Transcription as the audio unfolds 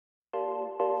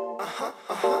What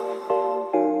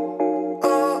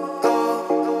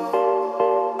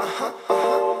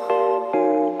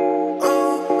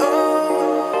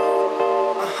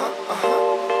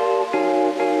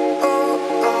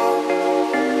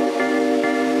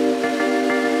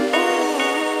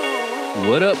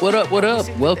up, what up, what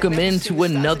up? Welcome into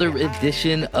another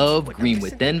edition of Green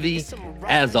with Envy.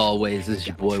 As always, this is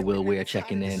your boy Will Ware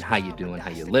checking in. How you doing?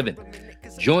 How you living?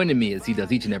 Joining me as he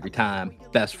does each and every time,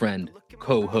 best friend,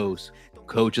 co-host,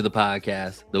 coach of the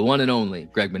podcast, the one and only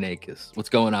Greg Manakis. What's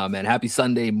going on, man? Happy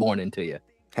Sunday morning to you.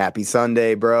 Happy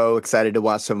Sunday, bro. Excited to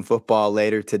watch some football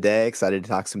later today. Excited to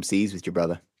talk some C's with your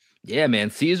brother. Yeah, man.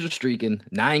 C's are streaking,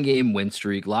 9-game win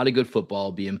streak. A lot of good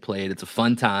football being played. It's a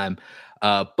fun time.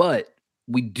 But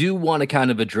we do want to kind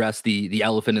of address the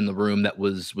elephant in the room that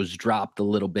was dropped a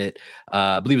little bit.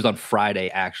 I believe it was on Friday,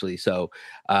 actually. So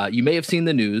you may have seen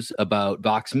the news about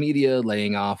Vox Media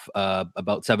laying off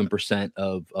about 7%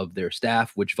 of their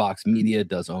staff, which Vox Media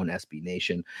does own SB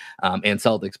Nation and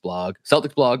Celtics Blog.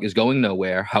 Celtics Blog is going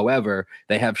nowhere. However,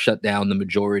 they have shut down the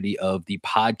majority of the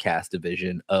podcast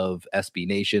division of SB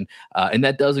Nation. And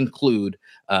that does include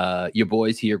your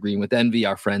boys here, Green with Envy,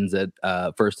 our friends at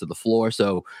First to the Floor.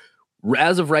 So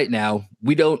as of right now,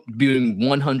 we don't being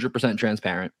 100%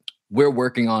 transparent. We're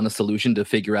working on a solution to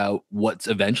figure out what's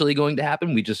eventually going to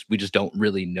happen. We just don't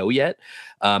really know yet.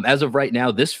 As of right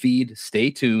now, this feed, stay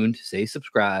tuned, stay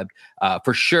subscribed.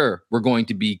 For sure, we're going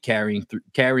to be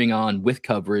carrying on with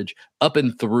coverage up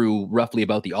and through roughly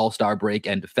about the All-Star break,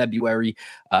 end of February.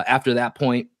 After that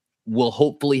point, we'll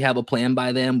hopefully have a plan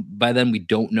by then. By then, we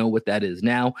don't know what that is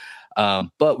now.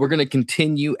 But we're going to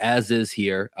continue as is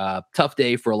here. Tough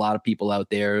day for a lot of people out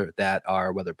there that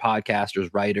are, whether podcasters,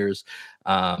 writers,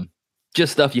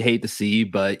 just stuff you hate to see.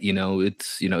 But,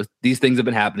 these things have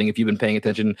been happening. If you've been paying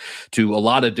attention to a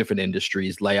lot of different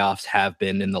industries, layoffs have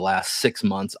been in the last 6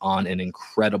 months on an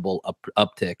incredible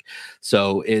uptick.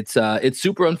 So it's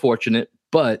super unfortunate,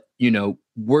 but,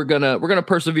 we're gonna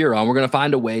persevere on. We're gonna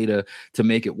find a way to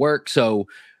make it work. So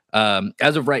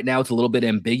as of right now, it's a little bit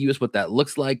ambiguous what that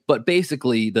looks like, but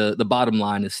basically the bottom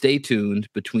line is stay tuned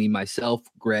between myself,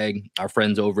 Greg, our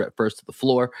friends over at First to the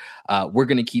Floor. We're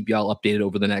going to keep y'all updated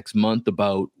over the next month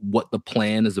about what the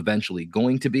plan is eventually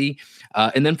going to be.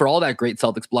 And then for all that great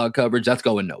Celtics blog coverage, that's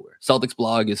going nowhere. Celtics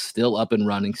blog is still up and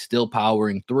running, still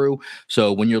powering through.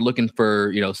 So when you're looking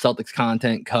for, Celtics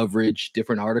content, coverage,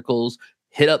 different articles,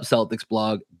 hit up Celtics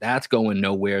blog. That's going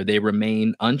nowhere. They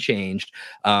remain unchanged.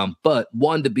 But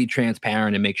one, to be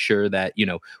transparent and make sure that,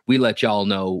 we let y'all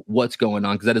know what's going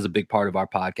on, because that is a big part of our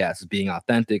podcast, is being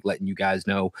authentic, letting you guys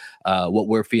know what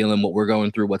we're feeling, what we're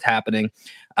going through, what's happening.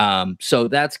 So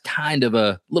that's kind of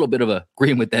a little bit of a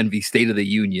Green with Envy State of the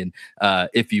Union,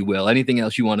 if you will. Anything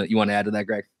else you want to add to that,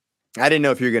 Greg? I didn't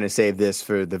know if you're going to save this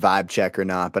for the vibe check or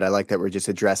not, but I like that we're just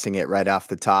addressing it right off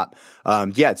the top.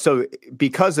 So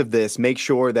because of this, make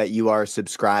sure that you are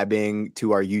subscribing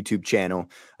to our YouTube channel.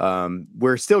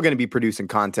 We're still going to be producing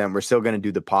content. We're still going to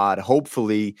do the pod.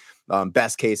 Hopefully,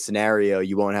 best case scenario,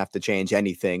 you won't have to change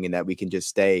anything and that we can just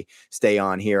stay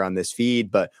on here on this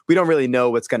feed. But we don't really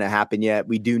know what's going to happen yet.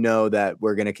 We do know that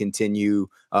we're going to continue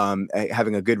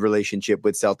having a good relationship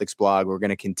with Celtics blog. We're going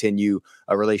to continue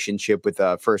a relationship with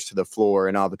First to the Floor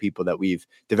and all the people that we've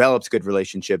developed good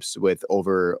relationships with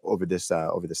over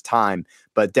this time.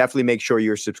 But definitely make sure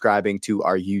you're subscribing to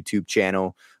our YouTube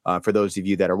channel. For those of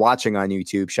you that are watching on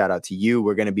YouTube, shout out to you.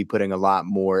 We're going to be putting a lot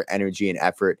more energy and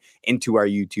effort into our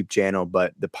YouTube channel,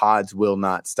 but the pods will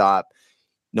not stop.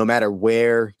 No matter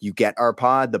where you get our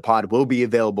pod, the pod will be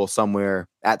available somewhere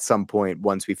at some point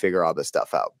once we figure all this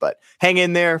stuff out. But hang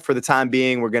in there for the time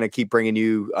being. We're going to keep bringing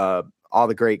you all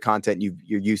the great content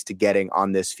you're used to getting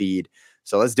on this feed.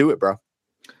 So let's do it, bro.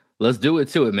 Let's do it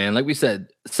to it, man. Like we said,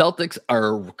 Celtics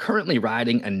are currently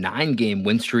riding a 9-game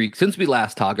win streak. Since we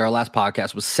last talked, our last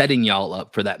podcast was setting y'all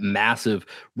up for that massive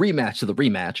rematch to the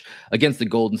rematch against the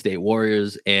Golden State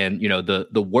Warriors. And,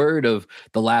 the word of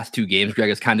the last 2 games, Greg,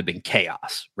 has kind of been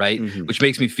chaos, right? Mm-hmm. Which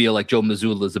makes me feel like Joe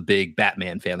Mazzulla is a big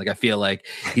Batman fan. Like, I feel like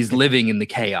he's living in the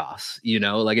chaos,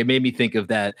 like it made me think of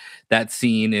that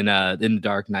scene in The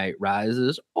Dark Knight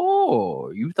Rises. Oh,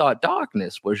 you thought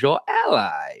darkness was your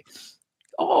ally.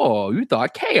 Oh, you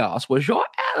thought chaos was your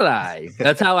ally.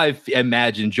 That's how I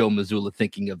imagine Joe Mazzulla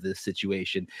thinking of this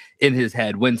situation in his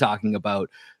head when talking about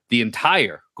the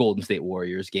entire Golden State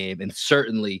Warriors game, and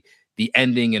certainly the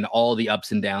ending and all the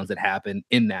ups and downs that happened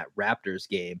in that Raptors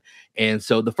game. And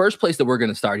so the first place that we're going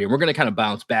to start here, we're going to kind of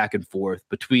bounce back and forth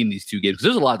between these two games, because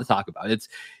there's a lot to talk about.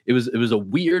 It was a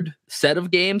weird set of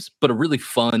games, but a really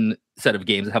fun set of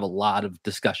games that have a lot of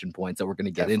discussion points that we're going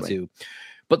to get into.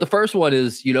 But the first one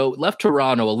is, left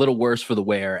Toronto a little worse for the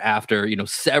wear after,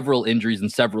 several injuries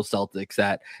and several Celtics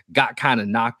that got kind of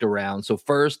knocked around. So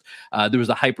first, there was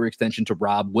a hyperextension to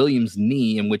Rob Williams'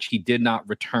 knee in which he did not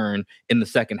return in the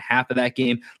second half of that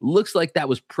game. Looks like that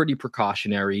was pretty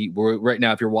precautionary. Right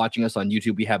now, if you're watching us on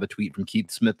YouTube, we have a tweet from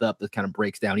Keith Smith up that kind of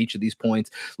breaks down each of these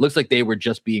points. Looks like they were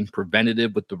just being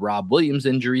preventative with the Rob Williams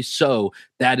injury. So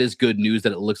that is good news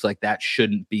that it looks like that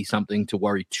shouldn't be something to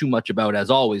worry too much about.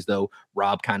 As always, though,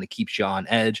 Rob kind of keeps you on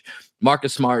edge.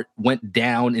 Marcus Smart went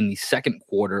down in the second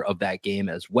quarter of that game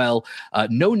as well.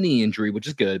 No knee injury, which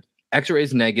is good.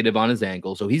 X-rays negative on his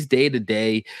ankle. So he's day to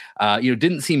day.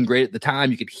 Didn't seem great at the time.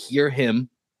 You could hear him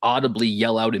audibly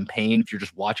yell out in pain if you're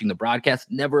just watching the broadcast.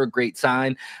 Never a great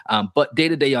sign, but day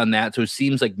to day on that. So it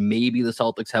seems like maybe the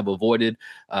Celtics have avoided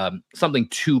something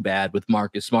too bad with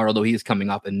Marcus Smart, although he is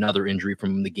coming off another injury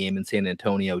from the game in San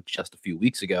Antonio just a few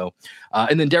weeks ago.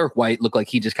 And then Derek White looked like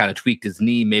he just kind of tweaked his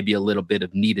knee, maybe a little bit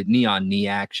of needed knee-on-knee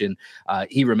action.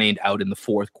 He remained out in the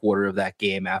fourth quarter of that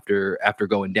game after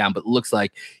going down, but looks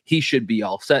like he should be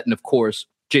all set. And of course,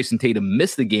 Jason Tatum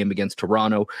missed the game against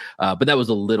Toronto, but that was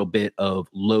a little bit of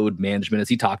load management, as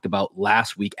he talked about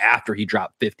last week after he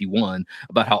dropped 51,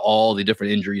 about how all the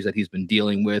different injuries that he's been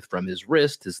dealing with, from his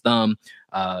wrist, his thumb,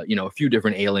 a few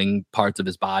different ailing parts of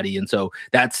his body. And so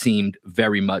that seemed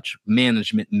very much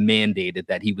management mandated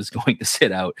that he was going to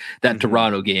sit out that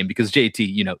Toronto game, because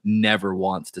JT, never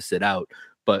wants to sit out.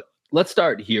 But let's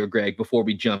start here, Greg, before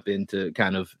we jump into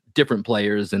kind of different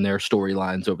players and their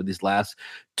storylines over these last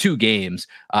two games.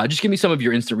 Just give me some of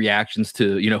your instant reactions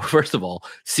to, first of all,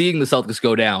 seeing the Celtics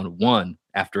go down one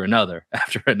after another,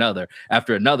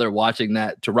 watching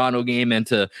that Toronto game, and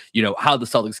to, how the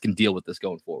Celtics can deal with this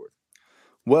going forward.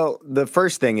 Well, the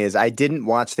first thing is I didn't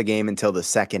watch the game until the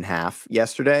second half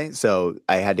yesterday, so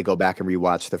I had to go back and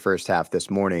rewatch the first half this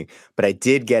morning. But I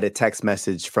did get a text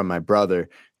message from my brother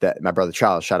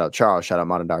Charles, shout out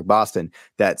Modern Dog Boston,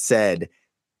 that said,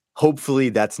 hopefully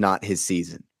that's not his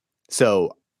season.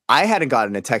 So I hadn't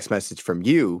gotten a text message from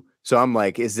you. So I'm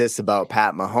like, is this about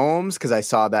Pat Mahomes? Because I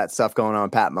saw that stuff going on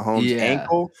Pat Mahomes'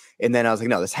 ankle. And then I was like,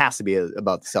 no, this has to be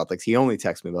about the Celtics. He only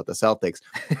texted me about the Celtics.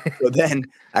 So then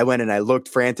I went and I looked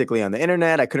frantically on the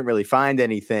internet. I couldn't really find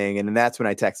anything. And then that's when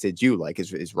I texted you, like,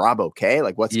 is Rob okay?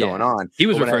 Like, what's going on? He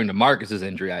was referring to Marcus's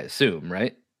injury, I assume,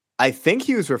 right? I think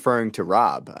he was referring to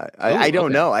Rob. I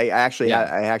don't know. I actually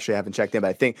haven't checked in, but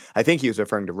I think he was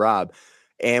referring to Rob.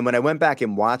 And when I went back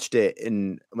and watched it,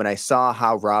 and when I saw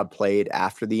how Rob played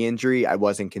after the injury, I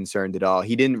wasn't concerned at all.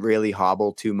 He didn't really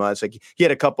hobble too much. Like, he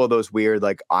had a couple of those weird,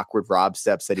 like, awkward Rob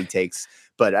steps that he takes.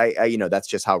 But I that's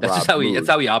just how Rob moves. That's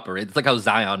how he operates. It's like how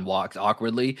Zion walks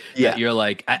awkwardly. Yeah, you're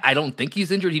like, I don't think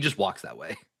he's injured. He just walks that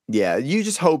way. Yeah, you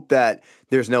just hope that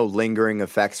there's no lingering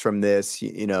effects from this,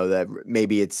 that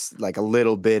maybe it's like a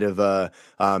little bit of a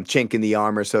chink in the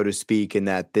armor, so to speak, and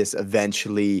that this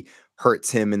eventually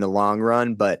hurts him in the long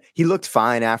run. But he looked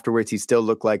fine afterwards. He still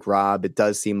looked like Rob. It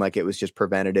does seem like it was just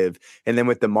preventative. And then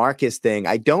with the Marcus thing,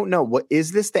 I don't know, what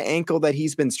is this, the ankle that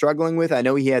he's been struggling with? I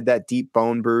know he had that deep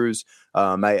bone bruise.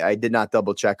 I did not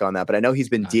double check on that, but I know he's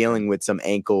been dealing with some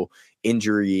ankle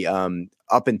injury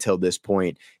up until this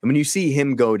point. And when you see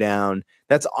him go down,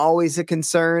 that's always a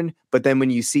concern. But then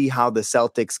when you see how the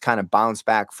Celtics kind of bounce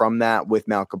back from that, with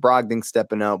Malcolm Brogdon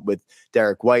stepping up, with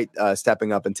Derek White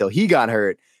stepping up until he got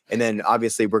hurt. And then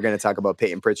obviously we're going to talk about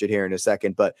Peyton Pritchard here in a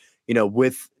second. But,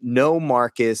 with no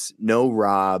Marcus, no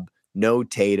Rob, no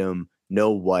Tatum,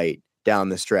 no White down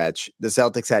the stretch, the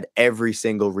Celtics had every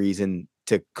single reason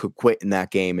to quit in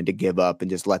that game and to give up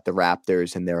and just let the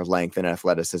Raptors and their length and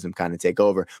athleticism kind of take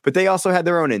over. But they also had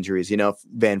their own injuries.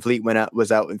 Van Vliet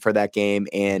was out for that game,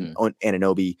 and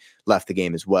Anunoby left the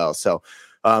game as well. So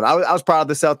I was proud of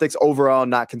the Celtics overall,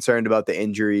 not concerned about the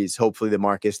injuries. Hopefully the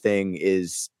Marcus thing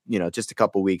is, just a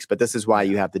couple weeks, but this is why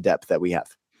you have the depth that we have.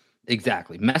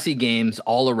 Exactly. Messy games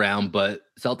all around, but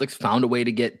Celtics found a way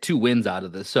to get 2 wins out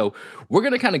of this. So we're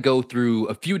going to kind of go through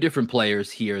a few different players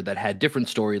here that had different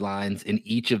storylines in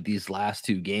each of these last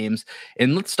 2 games.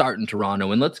 And let's start in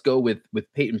Toronto, and let's go with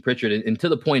Peyton Pritchard. And to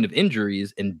the point of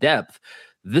injuries and depth,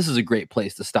 this is a great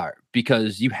place to start,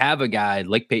 because you have a guy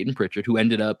like Peyton Pritchard who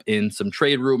ended up in some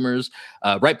trade rumors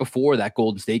right before that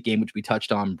Golden State game, which we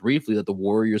touched on briefly, that the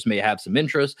Warriors may have some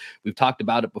interest. We've talked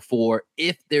about it before.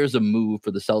 If there's a move for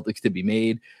the Celtics to be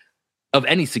made of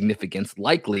any significance,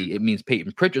 likely it means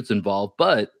Peyton Pritchard's involved,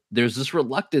 but there's this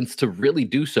reluctance to really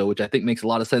do so, which I think makes a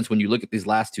lot of sense when you look at these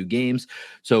last 2 games.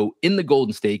 So in the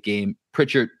Golden State game,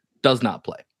 Pritchard does not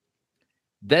play.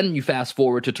 Then you fast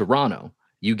forward to Toronto.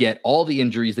 You get all the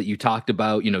injuries that you talked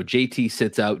about. JT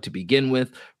sits out to begin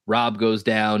with. Rob goes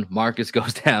down. Marcus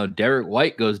goes down. Derek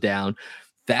White goes down.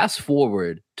 Fast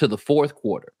forward to the fourth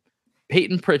quarter.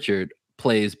 Peyton Pritchard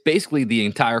plays basically the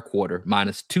entire quarter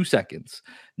minus 2 seconds,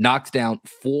 knocks down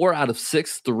 4 out of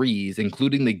 6 threes,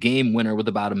 including the game winner with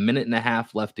about a minute and a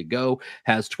half left to go,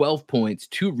 has 12 points,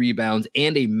 2 rebounds,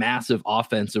 and a massive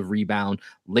offensive rebound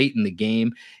late in the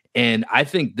game. And I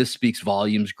think this speaks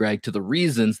volumes, Greg, to the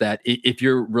reasons that if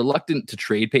you're reluctant to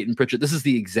trade Peyton Pritchard, this is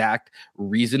the exact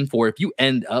reason for if you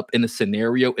end up in a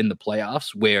scenario in the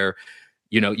playoffs where,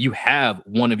 you have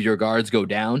one of your guards go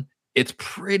down, it's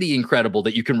pretty incredible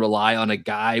that you can rely on a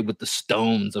guy with the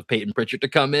stones of Peyton Pritchard to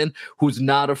come in who's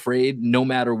not afraid no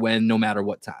matter when, no matter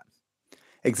what time.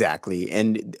 Exactly.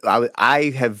 And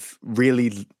I have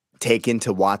really taken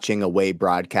to watching away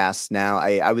broadcasts now.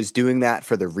 I was doing that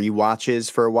for the rewatches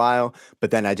for a while,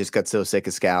 but then I just got so sick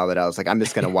of Scal that I was like, I'm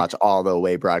just going to watch all the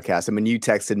away broadcasts. And when you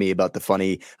texted me about the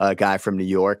funny guy from New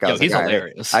York, I was he's like,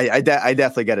 hilarious. I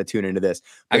definitely got to tune into this.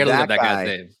 But I got to look at that guy's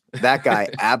name. That guy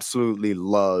absolutely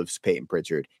loves Peyton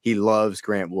Pritchard. He loves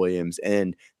Grant Williams.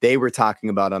 And they were talking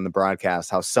about on the broadcast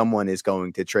how someone is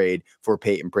going to trade for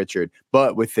Peyton Pritchard.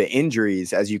 But with the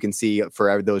injuries, as you can see,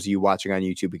 for those of you watching on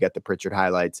YouTube, we got the Pritchard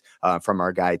highlights from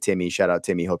our guy, Timmy. Shout out,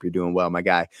 Timmy. Hope you're doing well, my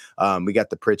guy. We got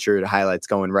the Pritchard highlights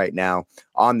going right now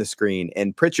on the screen.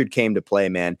 And Pritchard came to play,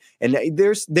 man. And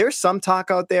there's some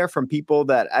talk out there from people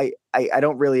that I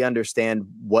don't really understand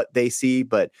what they see,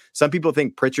 but some people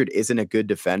think Pritchard isn't a good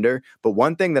defender. But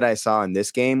one thing that I saw in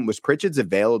this game was Pritchard's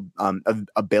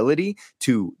ability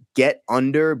to get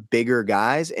under bigger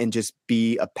guys and just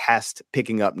be a pest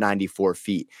picking up 94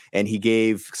 feet. And he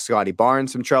gave Scotty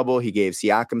Barnes some trouble. He gave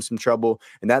Siakam some trouble.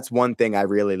 And that's one thing I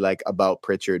really like about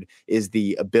Pritchard is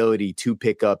the ability to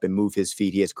pick up and move his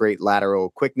feet. He has great lateral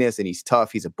quickness and he's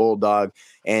tough. He's a bulldog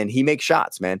and he makes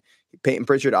shots, man. Peyton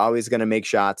Pritchard always going to make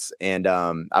shots. And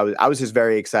I was just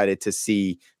very excited to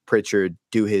see Pritchard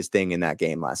do his thing in that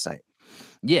game last night.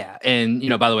 Yeah, and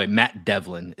by the way, Matt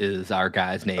Devlin is our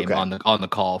guy's name on the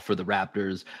call for the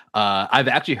Raptors. I've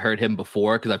actually heard him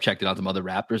before because I've checked it on some other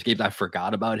Raptors games. I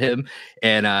forgot about him,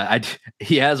 and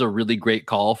he has a really great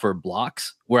call for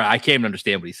blocks where I can't even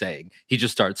understand what he's saying. He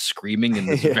just starts screaming in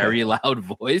this very loud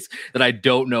voice that I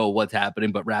don't know what's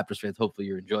happening. But Raptors fans, hopefully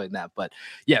you're enjoying that. But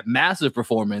yeah, massive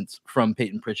performance from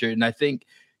Peyton Pritchard, and I think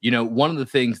one of the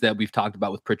things that we've talked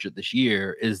about with Pritchard this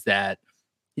year is that.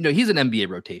 He's an NBA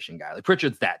rotation guy. Like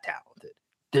Pritchard's that talented.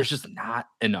 There's just not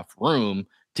enough room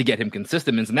to get him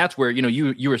consistent minutes. And that's where,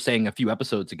 you were saying a few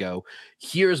episodes ago,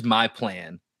 here's my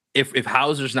plan. If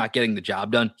Hauser's not getting the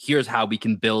job done, here's how we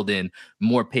can build in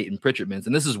more Peyton Pritchard minutes.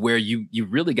 And this is where you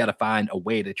really got to find a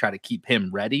way to try to keep him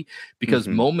ready because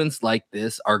moments like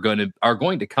this are going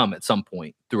to come at some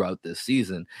point throughout this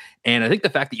season. And I think the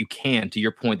fact that you can, to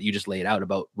your point that you just laid out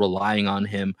about relying on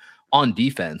him on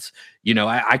defense,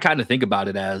 I kind of think about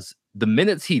it as the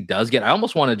minutes he does get, I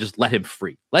almost want to just let him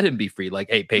be free. Like,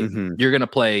 hey, Peyton, you're going to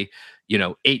play,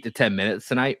 8 to 10 minutes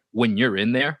tonight. When you're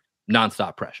in there,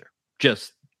 nonstop pressure.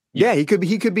 He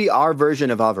could be our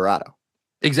version of Alvarado.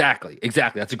 Exactly.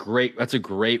 That's a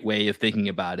great way of thinking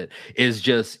about it is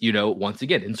just, once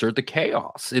again, insert the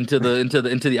chaos into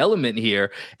the element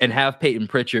here and have Peyton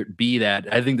Pritchard be that.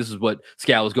 I think this is what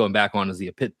Scal was going back on. Is he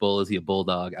a pit bull? Is he a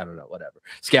bulldog? I don't know, whatever.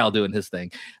 Scal doing his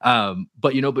thing.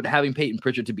 But having Peyton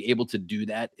Pritchard to be able to do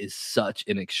that is such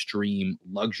an extreme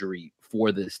luxury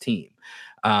for this team.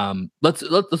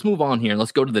 Let's move on here and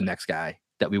let's go to the next guy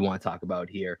that we want to talk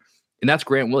about here. And that's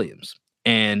Grant Williams.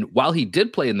 And while he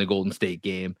did play in the Golden State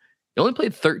game, he only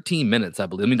played 13 minutes, I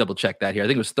believe. Let me double check that here. I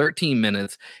think it was 13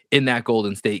 minutes in that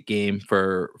Golden State game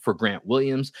for Grant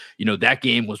Williams. That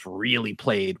game was really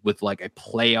played with like a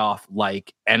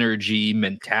playoff-like energy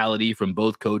mentality from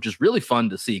both coaches. Really fun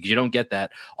to see because you don't get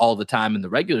that all the time in the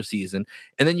regular season.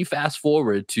 And then you fast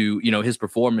forward to, his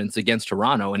performance against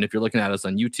Toronto. And if you're looking at us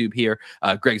on YouTube here,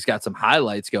 Greg's got some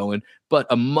highlights going, but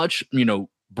a much,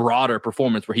 broader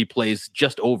performance where he plays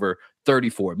just over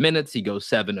 34 minutes. He goes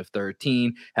 7 of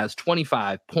 13, has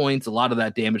 25 points, a lot of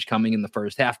that damage coming in the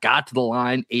first half, got to the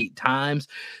line 8 times.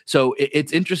 So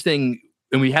it's interesting.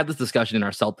 And we had this discussion in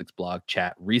our Celtics blog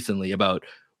chat recently about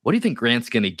what do you think Grant's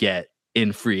going to get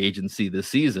in free agency this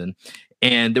season?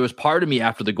 And there was part of me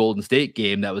after the Golden State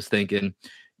game that was thinking,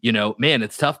 man,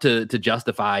 it's tough to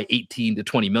justify 18 to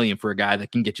 20 million for a guy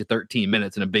that can get you 13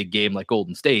 minutes in a big game like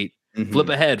Golden State. Flip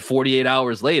ahead 48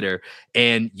 hours later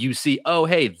and you see, oh,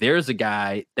 hey, there's a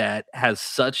guy that has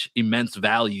such immense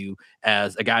value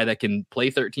as a guy that can play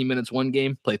 13 minutes one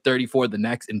game, play 34 the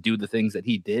next, and do the things that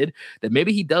he did, that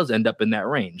maybe he does end up in that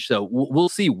range. So we'll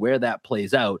see where that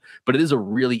plays out. But it is a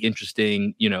really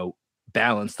interesting,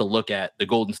 balance to look at the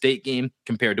Golden State game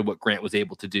compared to what Grant was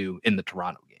able to do in the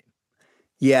Toronto game.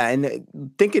 Yeah, and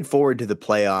thinking forward to the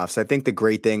playoffs, I think the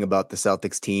great thing about the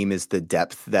Celtics team is the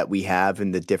depth that we have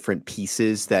and the different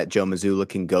pieces that Joe Mazzulla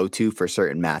can go to for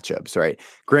certain matchups, right?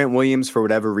 Grant Williams, for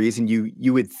whatever reason,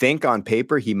 you would think on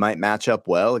paper he might match up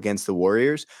well against the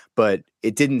Warriors, but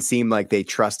it didn't seem like they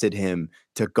trusted him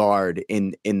to guard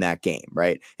in that game,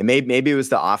 right? And maybe it was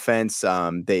the offense.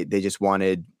 They just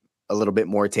wanted a little bit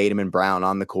more Tatum and Brown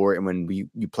on the court. And when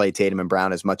you play Tatum and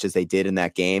Brown as much as they did in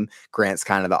that game, Grant's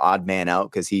kind of the odd man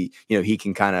out because he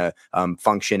can kind of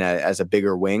function as a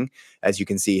bigger wing, as you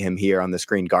can see him here on the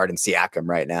screen guarding Siakam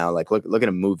right now. Like look at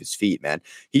him move his feet, man.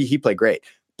 He played great.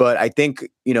 But I think,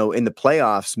 in the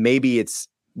playoffs, maybe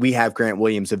we have Grant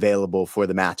Williams available for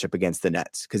the matchup against the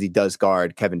Nets because he does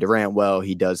guard Kevin Durant well.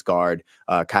 He does guard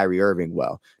Kyrie Irving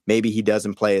well. Maybe he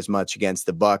doesn't play as much against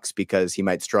the Bucks because he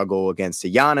might struggle against a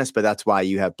Giannis, but that's why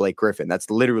you have Blake Griffin. That's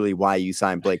literally why you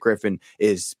signed Blake Griffin,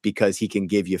 is because he can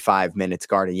give you 5 minutes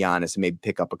guarding Giannis and maybe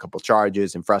pick up a couple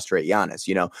charges and frustrate Giannis,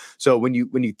 So when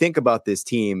you think about this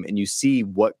team and you see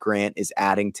what Grant is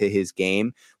adding to his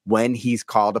game when he's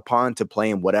called upon to play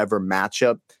in whatever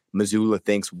matchup Mazzulla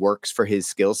thinks works for his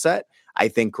skill set, I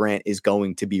think Grant is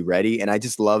going to be ready. And I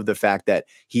just love the fact that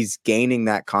he's gaining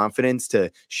that confidence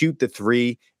to shoot the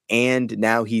three. And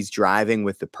now he's driving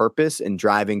with the purpose and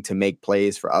driving to make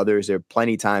plays for others. There are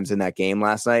plenty of times in that game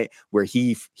last night where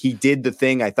he did the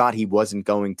thing I thought he wasn't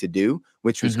going to do,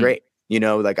 which was great.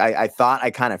 I thought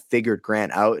I kind of figured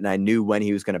Grant out and I knew when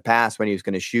he was going to pass, when he was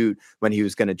going to shoot, when he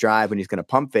was going to drive, when he was going to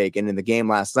pump fake. And in the game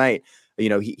last night,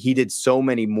 he did so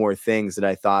many more things that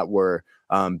I thought were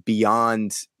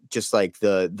beyond just like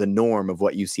the norm of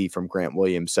what you see from Grant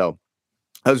Williams. So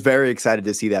I was very excited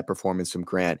to see that performance from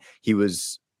Grant. He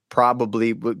was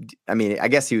probably, I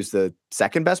guess he was the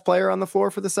second best player on the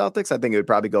floor for the Celtics. I think it would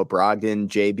probably go Brogdon,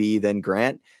 JB, then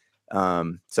Grant.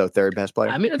 So third best player.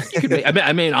 I think you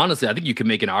could honestly, I think you could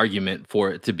make an argument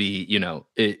for it to be,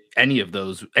 any of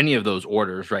those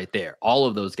orders right there. All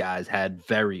of those guys had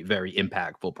very, very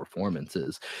impactful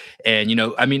performances. And,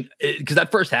 because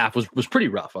that first half was pretty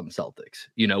rough on the Celtics,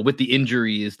 with the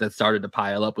injuries that started to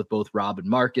pile up with both Rob and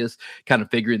Marcus, kind of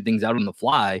figuring things out on the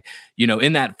fly,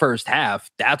 in that first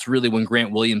half, that's really when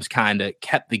Grant Williams kind of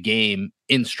kept the game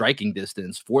in striking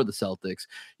distance for the Celtics.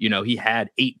 He had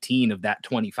 18 of that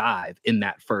 25 in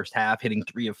that first half, hitting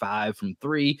 3 of 5 from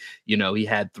 3. He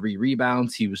had 3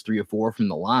 rebounds. He was 3 of 4 from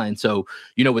the line. So,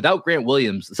 without Grant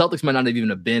Williams, the Celtics might not have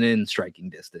even been in striking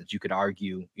distance. You could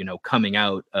argue, coming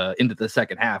out into the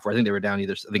second half, where I think they were down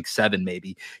 7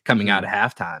 maybe coming out of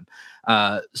halftime.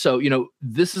 So,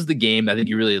 this is the game I think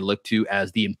you really look to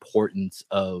as the importance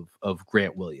of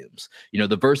Grant Williams,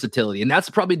 the versatility. And that's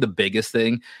probably the biggest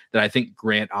thing that I think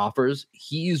Grant offers.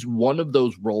 He's one of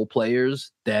those role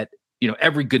players that,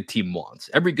 every good team wants.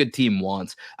 Every good team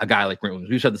wants a guy like Grant Williams.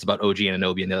 We've said this about OG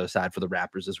Anunoby on the other side for the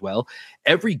Raptors as well.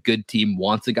 Every good team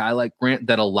wants a guy like Grant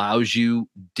that allows you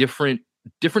different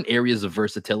areas of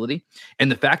versatility.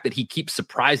 And the fact that he keeps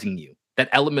surprising you, that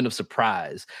element of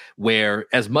surprise, where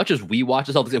as much as we watch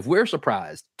the Celtics, if we're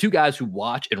surprised, two guys who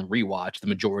watch and rewatch the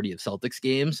majority of Celtics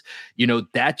games,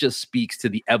 that just speaks to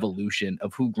the evolution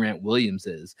of who Grant Williams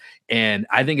is. And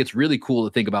I think it's really cool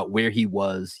to think about where he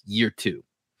was year 2,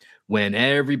 when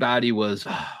everybody was,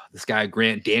 this guy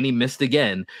Grant, Danny missed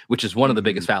again, which is one of the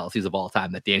biggest fallacies of all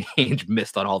time, that Danny Ainge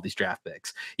missed on all these draft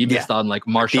picks. He missed on like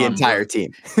Marshawn. The entire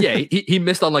team. He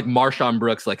missed on like Marshawn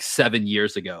Brooks like 7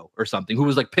 years ago or something, who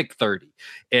was like pick 30.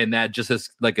 And that just is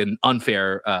like an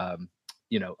unfair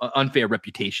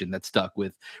reputation that stuck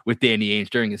with Danny Ainge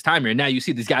during his time here. And now you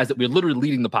see these guys that we're literally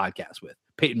leading the podcast with,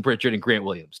 Peyton Pritchard and Grant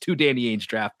Williams, 2 Danny Ainge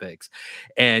draft picks.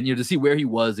 And, to see where he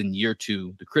was in year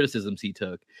 2, the criticisms he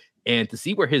took, and to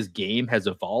see where his game has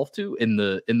evolved to in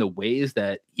the ways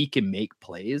that he can make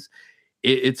plays,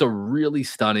 it's a really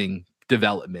stunning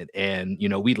development. And,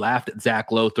 we laughed at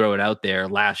Zach Lowe throwing out there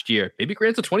last year, maybe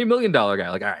Grant's a $20 million guy.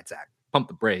 Like, all right, Zach, pump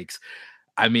the brakes.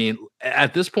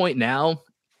 At this point now,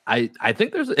 I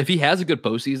think if he has a good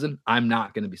postseason, I'm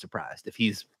not going to be surprised if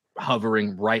he's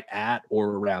hovering right at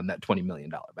or around that $20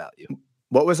 million value.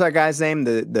 What was that guy's name?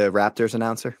 The Raptors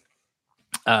announcer?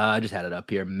 I just had it up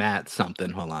here. Matt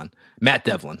something. Hold on. Matt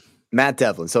Devlin.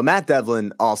 So Matt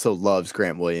Devlin also loves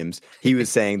Grant Williams. He was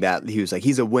saying that he was like,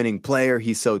 he's a winning player.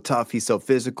 He's so tough. He's so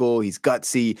physical. He's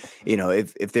gutsy.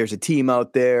 If there's a team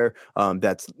out there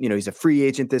that's, he's a free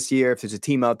agent this year. If there's a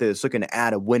team out there that's looking to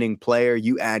add a winning player,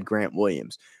 you add Grant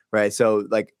Williams, right? So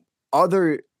like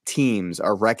other teams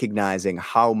are recognizing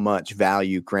how much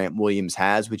value Grant Williams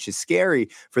has, which is scary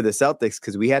for the Celtics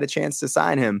because we had a chance to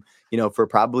sign him, for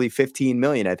probably $15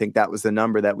 million. I think that was the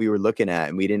number that we were looking at,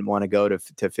 and we didn't want to go to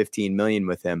 $15 million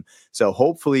with him. So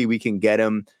hopefully we can get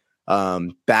him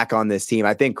back on this team.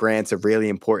 I think Grant's a really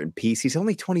important piece. He's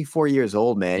only 24 years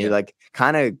old, man. Yeah. He like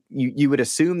kind of, you would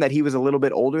assume that he was a little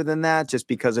bit older than that just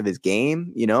because of his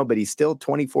game, but he's still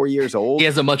 24 years old. He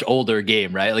has a much older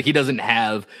game, right? Like he doesn't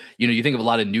have, you think of a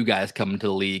lot of new guys coming to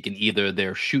the league and either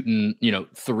they're shooting,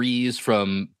 threes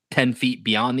from 10 feet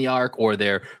beyond the arc or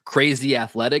they're crazy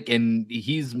athletic. And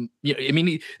he's,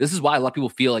 this is why a lot of people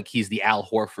feel like he's the Al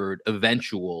Horford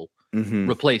eventual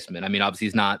replacement. I mean, obviously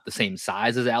he's not the same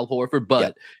size as Al Horford,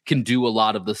 but can do a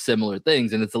lot of the similar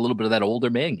things. And it's a little bit of that older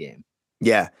man game.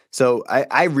 Yeah. So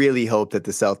I really hope that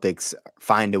the Celtics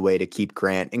find a way to keep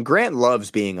Grant. And Grant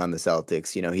loves being on the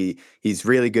Celtics. He's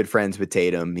really good friends with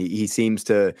Tatum. He seems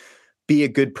to be a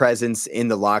good presence in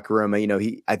the locker room.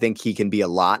 I think he can be a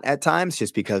lot at times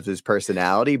just because of his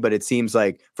personality, but it seems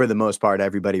like for the most part,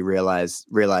 everybody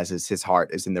realizes his heart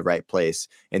is in the right place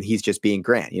and he's just being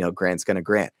Grant. Grant's going to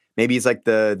Grant. Maybe he's like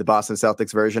the Boston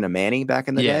Celtics version of Manny back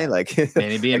in the day. Like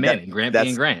Manny being Manny, Grant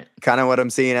being Grant. Kind of what I'm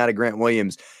seeing out of Grant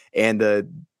Williams. And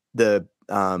the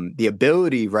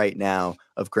ability right now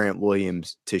of Grant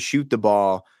Williams to shoot the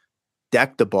ball,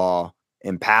 deck the ball,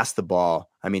 and pass the ball.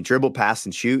 I mean, dribble, pass,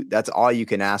 and shoot. That's all you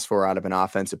can ask for out of an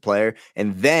offensive player.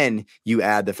 And then you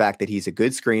add the fact that he's a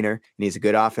good screener and he's a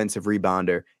good offensive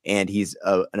rebounder and he's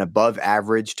an above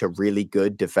average to really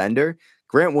good defender.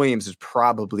 Grant Williams is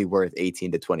probably worth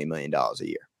 $18 to $20 million a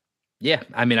year. Yeah.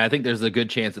 I mean, I think there's a good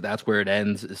chance that that's where it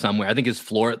ends somewhere. I think his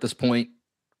floor at this point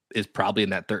is probably in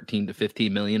that 13 to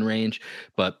 15 million range,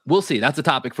 but we'll see. That's a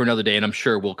topic for another day. And I'm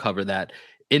sure we'll cover that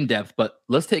in depth, but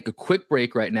let's take a quick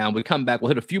break right now. When we come back, we'll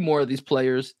hit a few more of these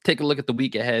players, take a look at the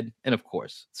week ahead. And of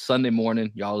course, Sunday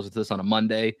morning, y'all listen to this on a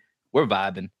Monday. We're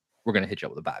vibing. We're going to hit you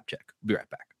up with a vibe check. Be right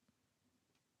back.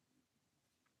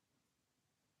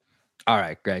 All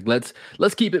right, Greg, let's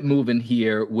keep it moving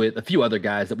here with a few other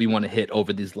guys that we want to hit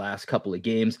over these last couple of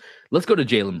games. Let's go to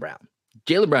Jaylen Brown.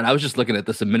 Jaylen Brown, I was just looking at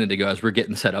this a minute ago as we're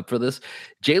getting set up for this.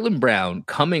 Jaylen Brown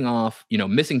coming off,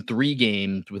 missing 3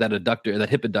 games with that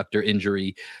hip adductor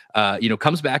injury,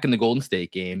 comes back in the Golden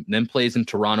State game, and then plays in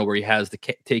Toronto where he has to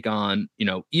take on,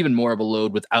 even more of a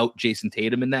load without Jason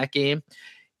Tatum in that game.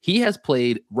 He has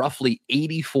played roughly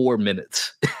 84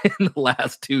 minutes in the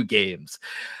last 2 games.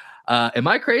 Am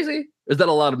I crazy? Is that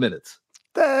a lot of minutes?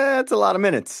 That's a lot of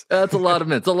minutes. That's a lot of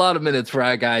minutes. A lot of minutes for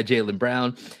our guy, Jaylen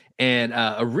Brown. And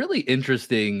a really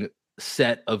interesting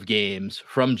set of games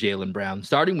from Jaylen Brown,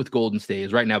 starting with Golden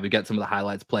State. Right now, we've got some of the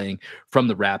highlights playing from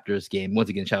the Raptors game. Once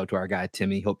again, shout out to our guy,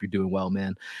 Timmy. Hope you're doing well,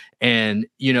 man. And,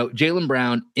 Jaylen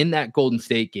Brown in that Golden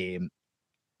State game,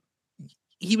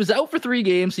 he was out for 3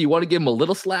 games, so you want to give him a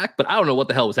little slack, but I don't know what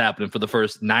the hell was happening for the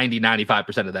first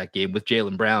 95% of that game with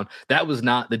Jaylen Brown. That was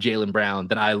not the Jaylen Brown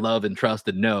that I love and trust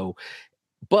and know.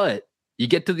 But you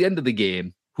get to the end of the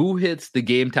game, who hits the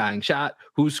game-tying shot?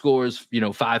 Who scores,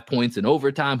 5 points in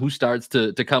overtime? Who starts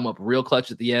to come up real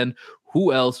clutch at the end?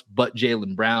 Who else but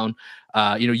Jaylen Brown?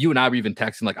 You and I were even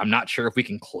texting, like, I'm not sure if we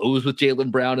can close with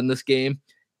Jaylen Brown in this game.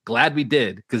 Glad we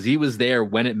did, because he was there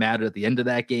when it mattered at the end of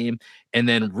that game. And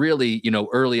then really,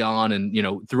 early on and,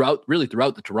 throughout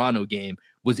the Toronto game,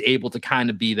 was able to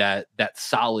kind of be that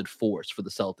solid force for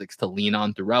the Celtics to lean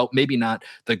on throughout. Maybe not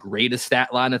the greatest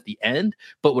stat line at the end,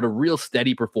 but with a real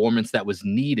steady performance that was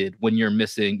needed when you're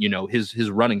missing,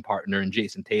 his running partner in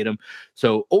Jason Tatum.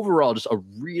 So overall, just a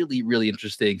really, really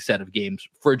interesting set of games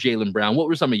for Jaylen Brown. What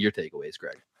were some of your takeaways,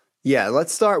 Greg? Yeah,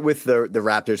 let's start with the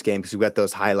Raptors game because we've got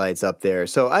those highlights up there.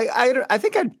 So I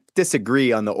think I'd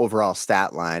disagree on the overall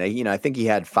stat line. I think he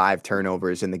had 5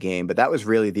 turnovers in the game, but that was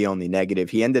really the only negative.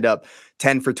 He ended up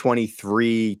 10 for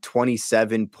 23,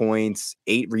 27 points,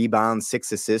 8 rebounds,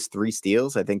 6 assists, 3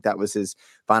 steals. I think that was his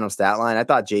final stat line. I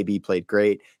thought JB played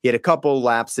great. He had a couple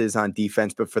lapses on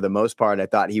defense, but for the most part, I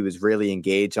thought he was really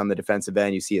engaged on the defensive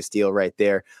end. You see a steal right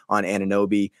there on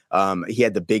Anunoby. He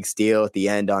had the big steal at the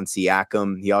end on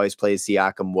Siakam. He always plays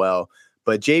Siakam well.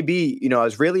 But JB, I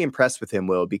was really impressed with him,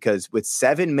 Will, because with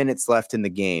 7 minutes left in the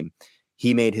game,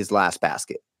 he made his last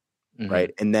basket,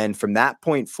 right? And then from that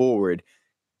point forward,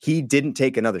 he didn't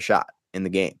take another shot in the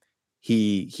game.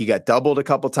 He got doubled a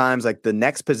couple times. Like the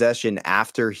next possession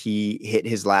after he hit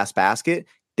his last basket,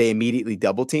 they immediately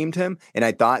double teamed him. And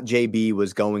I thought JB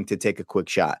was going to take a quick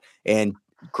shot. And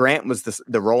Grant was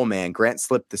the roll man. Grant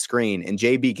slipped the screen and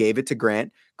JB gave it to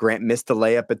Grant. Grant missed the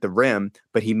layup at the rim,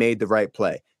 but he made the right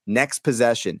play. Next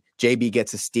possession, JB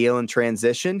gets a steal in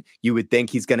transition. You would think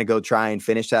he's going to go try and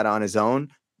finish that on his own.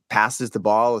 Passes the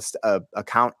ball a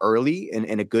count early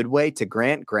in a good way to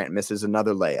Grant. Grant misses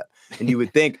another layup. And you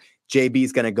would think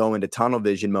JB's going to go into tunnel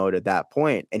vision mode at that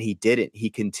point, and he didn't. He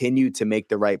continued to make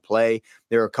the right play.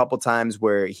 There were a couple times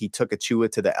where he took Achua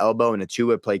to the elbow, and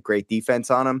Achua played great defense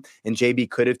on him, and JB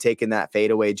could have taken that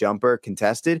fadeaway jumper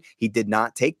contested. He did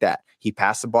not take that. He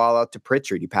passed the ball out to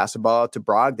Pritchard. He passed the ball out to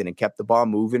Brogdon and kept the ball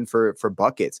moving for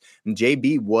buckets. And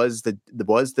JB was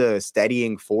the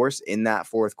steadying force in that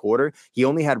fourth quarter. He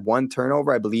only had one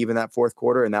turnover, I believe, in that fourth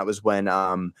quarter, and that was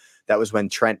when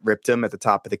Trent ripped him at the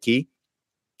top of the key.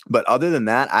 But other than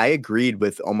that, I agreed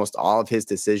with almost all of his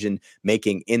decision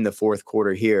making in the fourth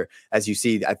quarter here. As you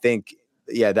see, I think,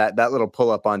 that little pull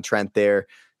up on Trent there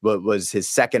was his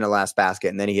second to last basket,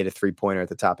 and then he hit a 3-pointer at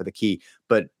the top of the key.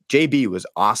 But JB was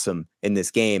awesome in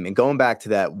this game. And going back to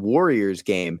that Warriors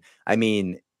game, I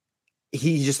mean,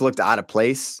 he just looked out of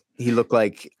place. He looked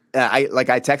like I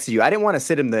texted you. I didn't want to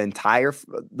sit him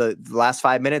the last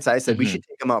 5 minutes. I said we should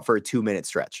take him out for a 2-minute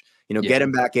stretch. Get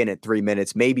him back in at 3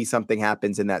 minutes. Maybe something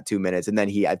happens in that 2 minutes, and then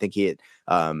he had the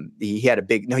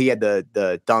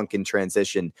dunk in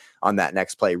transition on that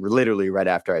next play, literally right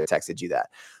after I texted you that.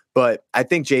 But I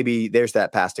think JB, there's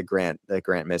that pass to Grant that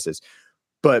Grant misses.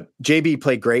 But JB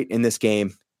played great in this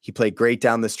game. He played great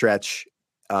down the stretch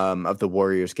of the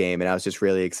Warriors game. And I was just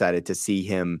really excited to see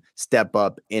him step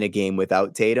up in a game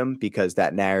without Tatum, because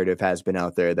that narrative has been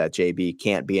out there that JB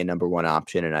can't be a number one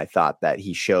option. And I thought that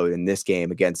he showed in this game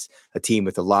against a team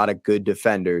with a lot of good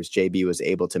defenders, JB was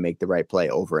able to make the right play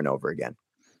over and over again.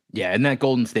 Yeah, in that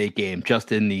Golden State game,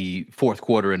 just in the fourth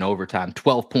quarter and overtime,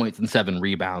 12 points and 7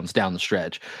 rebounds down the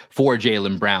stretch for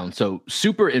Jaylen Brown. So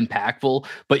super impactful.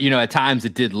 But, at times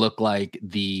it did look like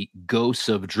the ghosts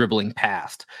of dribbling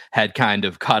past had kind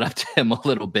of caught up to him a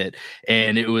little bit.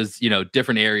 And it was,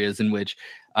 different areas in which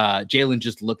Jaylen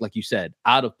just looked, like you said,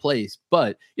 out of place.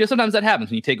 But, sometimes that happens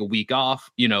when you take a week off,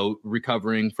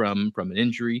 recovering from an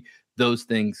injury. Those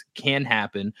things can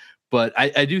happen. But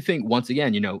I do think, once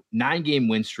again, 9-game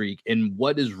win streak, and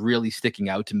what is really sticking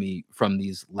out to me from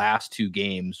these last 2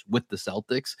 games with the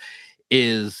Celtics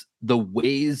is the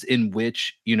ways in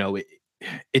which,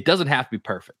 it doesn't have to be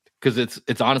perfect. Because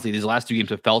it's honestly, these last 2 games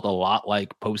have felt a lot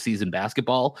like postseason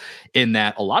basketball, in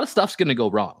that a lot of stuff's going to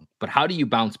go wrong. But how do you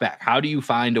bounce back? How do you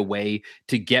find a way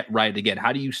to get right again?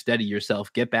 How do you steady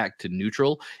yourself, get back to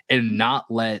neutral, and not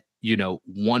let,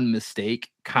 one mistake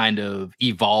kind of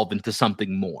evolve into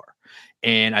something more?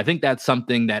 And I think that's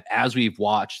something that, as we've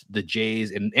watched the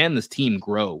Jays and this team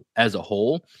grow as a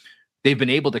whole, they've been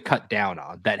able to cut down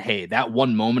on that. Hey, that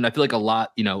one moment, I feel like a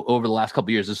lot, over the last couple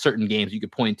of years, there's certain games you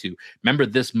could point to. Remember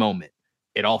this moment,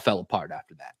 it all fell apart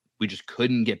after that. We just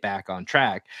couldn't get back on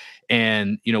track.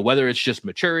 And, whether it's just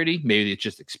maturity, maybe it's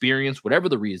just experience, whatever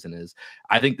the reason is,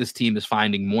 I think this team is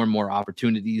finding more and more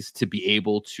opportunities to be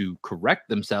able to correct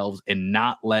themselves and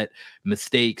not let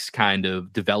mistakes kind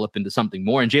of develop into something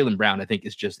more. And Jaylen Brown, I think,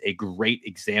 is just a great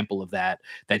example of that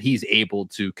he's able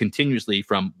to continuously,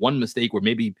 from one mistake where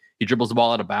maybe he dribbles the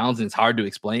ball out of bounds and it's hard to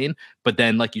explain, but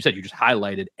then, like you said, you just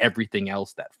highlighted everything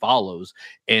else that follows.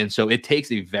 And so it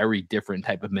takes a very different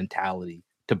type of mentality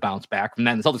to bounce back from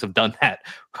that. And the Celtics have done that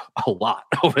a lot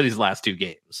over these last 2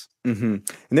 games. Mm-hmm.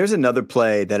 And there's another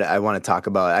play that I want to talk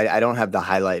about. I don't have the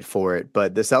highlight for it,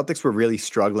 but the Celtics were really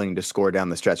struggling to score down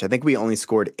the stretch. I think we only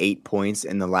scored 8 points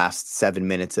in the last 7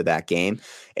 minutes of that game.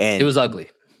 And it was ugly.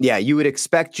 Yeah, you would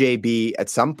expect JB at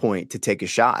some point to take a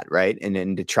shot, right?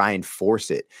 And to try and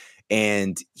force it.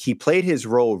 And he played his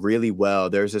role really well.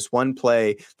 There's this one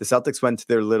play, the Celtics went to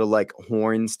their little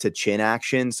horns to chin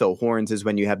action. So horns is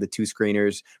when you have the 2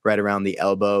 screeners right around the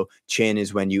elbow. Chin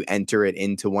is when you enter it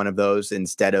into one of those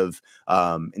instead of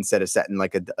setting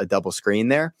a double screen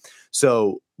there.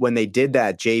 So when they did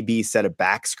that, JB set a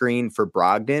back screen for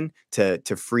Brogdon to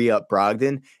free up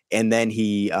Brogdon. And then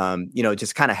he,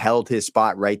 just kind of held his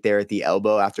spot right there at the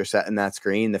elbow after setting that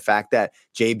screen. The fact that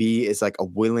JB is like a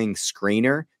willing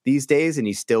screener these days, and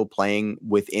he's still playing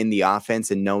within the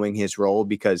offense and knowing his role,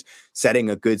 because setting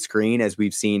a good screen, as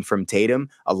we've seen from Tatum,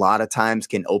 a lot of times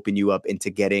can open you up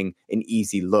into getting an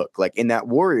easy look. Like in that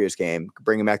Warriors game,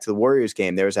 bringing back to the Warriors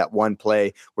game, there was that one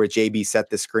play where JB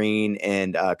set the screen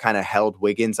and kind of held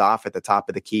Wiggins off at the top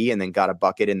of the key and then got a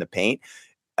bucket in the paint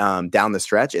down the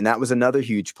stretch. And that was another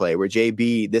huge play where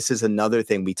JB, this is another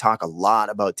thing. We talk a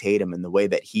lot about Tatum and the way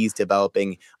that he's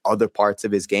developing other parts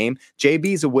of his game.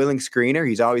 JB's a willing screener.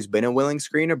 He's always been a willing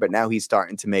screener, but now he's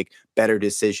starting to make better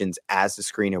decisions as a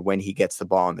screener when he gets the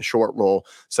ball in the short roll,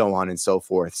 so on and so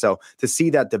forth. So to see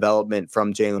that development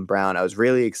from Jaylen Brown, I was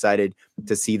really excited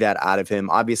to see that out of him.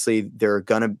 Obviously,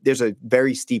 there's a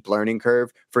very steep learning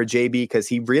curve for JB because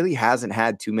he really hasn't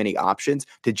had too many options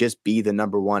to just be the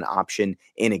number one option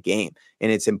in a game.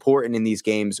 And it's important in these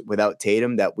games without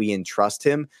Tatum that we entrust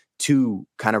him to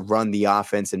kind of run the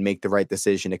offense and make the right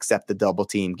decision, accept the double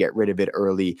team, get rid of it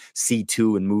early,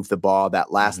 C2 and move the ball.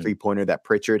 That last 3-pointer that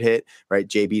Pritchard hit, right?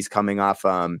 JB's coming off.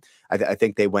 I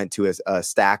think they went to a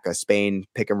Spain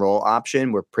pick and roll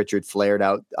option where Pritchard flared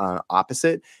out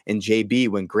opposite, and JB,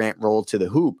 when Grant rolled to the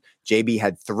hoop, JB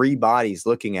had 3 bodies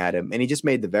looking at him, and he just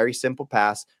made the very simple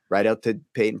pass right out to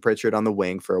Peyton Pritchard on the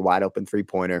wing for a wide open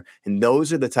 3-pointer. And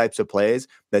those are the types of plays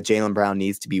that Jaylen Brown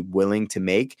needs to be willing to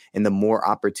make. And the more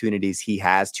opportunities he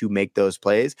has to make those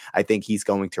plays, I think he's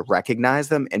going to recognize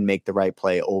them and make the right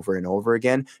play over and over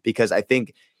again, because I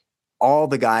think all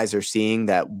the guys are seeing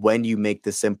that when you make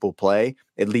the simple play,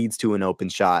 it leads to an open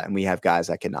shot, and we have guys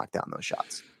that can knock down those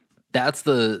shots.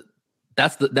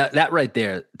 That right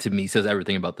there to me says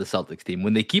everything about the Celtics team.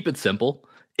 When they keep it simple,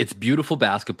 it's beautiful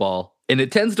basketball, and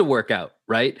it tends to work out,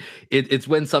 right? It's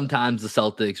when sometimes the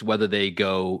Celtics, whether they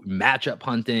go matchup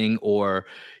hunting or,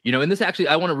 and this actually,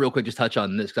 I want to real quick just touch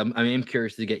on this, because I am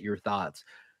curious to get your thoughts.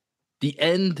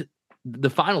 The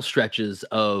final stretches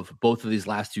of both of these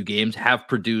last 2 games have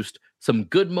produced some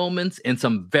good moments and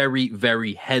some very,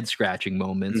 very head-scratching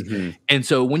moments. And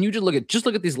so when you just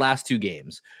look at these last 2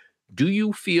 games, do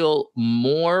you feel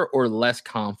more or less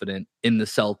confident in the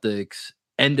Celtics'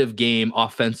 end-of-game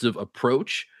offensive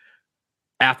approach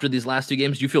after these last 2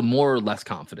 games? Do you feel more or less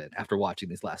confident after watching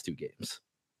these last 2 games?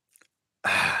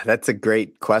 That's a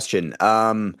great question.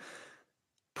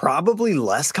 Probably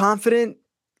less confident.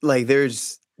 Like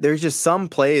there's just some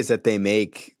plays that they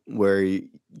make where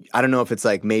I don't know if it's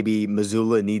like maybe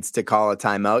Mazzulla needs to call a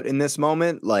timeout in this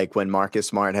moment, like when Marcus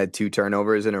Smart had 2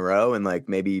 turnovers in a row, and like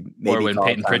maybe or when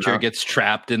Peyton Pritchard gets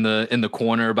trapped in the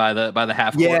corner by the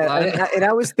half court line. And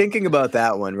I was thinking about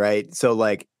that one, right? So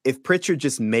like if Pritchard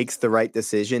just makes the right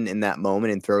decision in that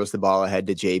moment and throws the ball ahead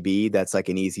to JB, that's like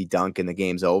an easy dunk and the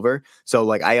game's over. So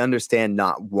like I understand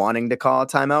not wanting to call a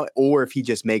timeout, or if he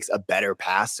just makes a better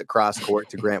pass across court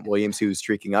to Grant Williams, who's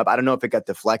streaking up. I don't know if it got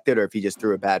deflected or if he just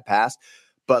threw a bad pass,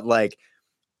 but like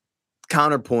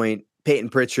counterpoint, Peyton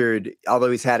Pritchard, although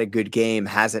he's had a good game,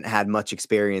 hasn't had much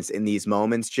experience in these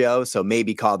moments, Joe. So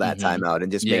maybe call that timeout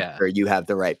and just make sure you have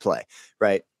the right play,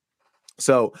 right?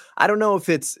 So I don't know if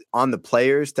it's on the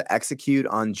players to execute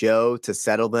on Joe, to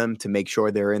settle them, to make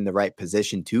sure they're in the right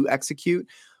position to execute.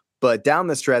 But down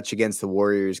the stretch against the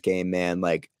Warriors game, man,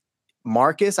 like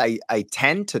Marcus, I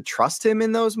tend to trust him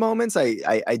in those moments.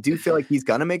 I do feel like he's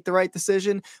going to make the right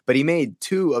decision, but he made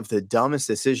 2 of the dumbest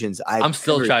decisions I'm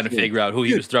still trying to figure out who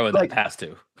he was throwing that pass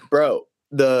to. Bro,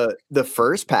 the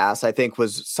first pass I think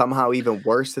was somehow even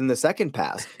worse than the second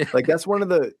pass. Like that's one of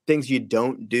the things you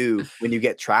don't do when you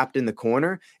get trapped in the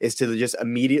corner, is to just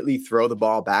immediately throw the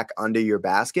ball back under your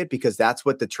basket, because that's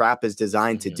what the trap is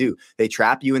designed to do. They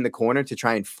trap you in the corner to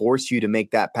try and force you to make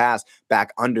that pass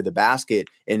back under the basket,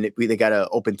 and they got an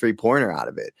open 3-pointer out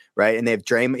of it, right? And they have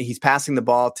Draymond, he's passing the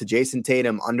ball to Jason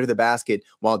Tatum under the basket,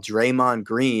 while Draymond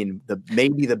Green,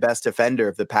 maybe the best defender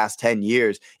of the past 10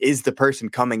 years, is the person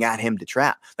coming at him to trap.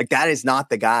 Like that is not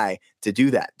the guy to do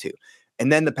that to.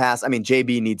 And then the pass, I mean,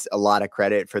 JB needs a lot of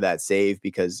credit for that save,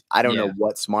 because I don't know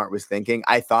what Smart was thinking.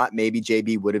 I thought maybe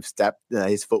JB would have stepped,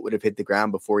 his foot would have hit the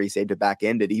ground before he saved it back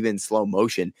in, but even in slow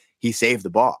motion, he saved the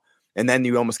ball. And then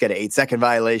you almost get an 8-second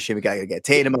violation. We got to get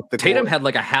Tatum up the court. Tatum had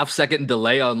like a half-second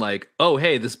delay on like, oh,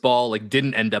 hey, this ball like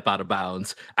didn't end up out of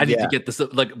bounds. I need to get this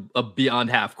like a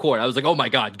beyond half court. I was like, oh my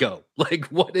God, go. Like,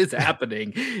 what is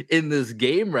happening in this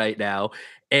game right now?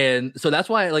 And so that's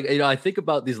why, like, I think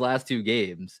about these last 2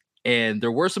 games, and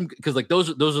there were some, because like those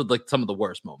are like some of the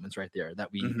worst moments right there that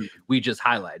we just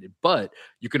highlighted. But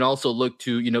you can also look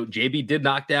to, JB did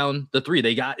knock down the 3.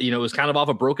 They got, it was kind of off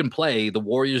a broken play. The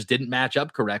Warriors didn't match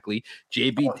up correctly.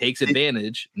 JB takes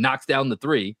advantage, knocks down the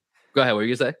 3. Go ahead. What were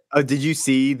you gonna say? Oh, did you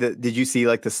see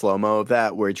like the slow-mo of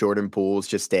that where Jordan Poole's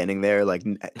just standing there, like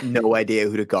no idea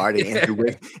who to guard, and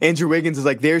Andrew Wiggins is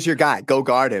like, "There's your guy, go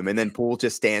guard him," and then Poole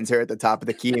just stands here at the top of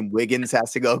the key, and Wiggins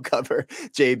has to go cover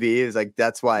JB. Is like,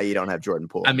 that's why you don't have Jordan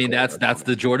Poole. I mean, that's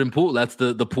the Jordan Poole. That's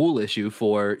the Poole issue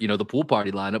for the pool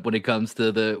party lineup when it comes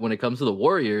to the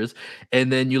Warriors.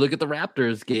 And then you look at the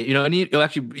Raptors game, and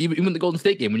actually even the Golden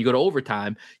State game, when you go to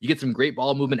overtime, you get some great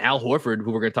ball movement. Al Horford,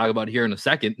 who we're going to talk about here in a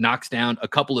second, knocks down a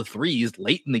couple of threes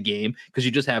late in the game because you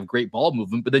just have great ball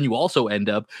movement. But then you also end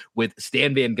up with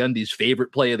Stan Van Gundy's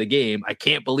favorite play of the game. I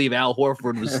can't believe Al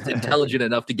Horford was intelligent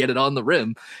enough to get it on the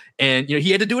rim. And,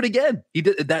 he had to do it again. He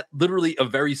did that, literally a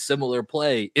very similar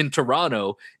play in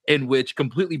Toronto, in which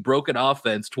completely broken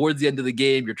offense towards the end of the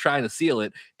game, you're trying to seal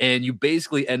it. And you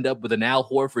basically end up with an Al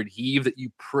Horford heave that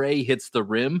you pray hits the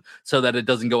rim so that it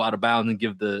doesn't go out of bounds and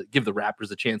give the Raptors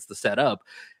a chance to set up.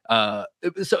 I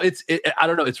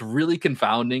don't know. It's really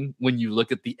confounding when you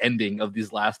look at the ending of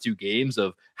these last two games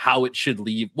of how it should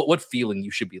leave, what feeling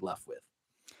you should be left with.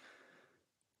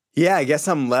 Yeah, I guess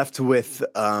I'm left with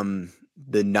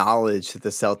the knowledge that the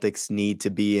Celtics need to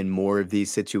be in more of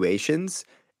these situations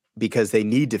because they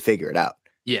need to figure it out.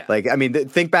 Yeah. Like, I mean,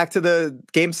 think back to the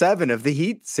game 7 of the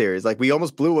Heat series. Like, we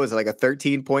almost blew, was it like a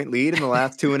 13-point lead in the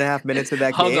last 2.5 minutes of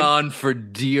that Hung game? on for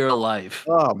dear life.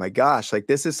 Oh my gosh. Like,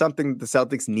 this is something the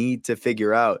Celtics need to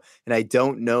figure out. And I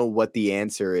don't know what the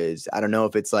answer is. I don't know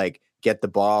if it's like, get the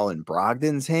ball in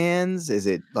Brogdon's hands. Is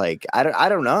it like, I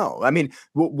don't know. I mean,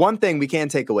 one thing we can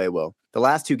take away, Will, the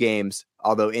last two games,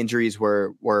 although injuries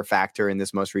were a factor in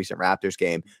this most recent Raptors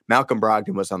game, Malcolm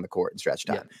Brogdon was on the court in stretch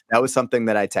time. Yeah. That was something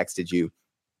that I texted you.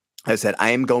 I said, I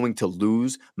am going to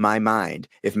lose my mind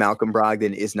if Malcolm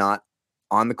Brogdon is not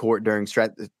on the court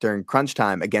during crunch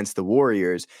time against the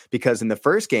Warriors, because in the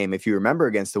first game, if you remember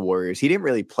against the Warriors, he didn't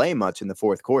really play much in the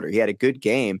fourth quarter. He had a good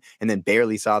game and then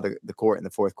barely saw the court in the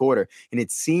fourth quarter. And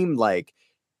it seemed like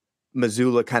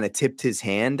Mazzulla kind of tipped his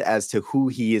hand as to who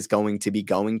he is going to be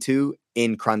going to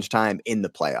in crunch time in the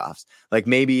playoffs. Like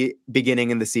maybe beginning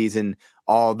in the season,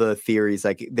 all the theories,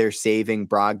 like they're saving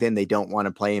Brogdon. They don't want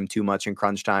to play him too much in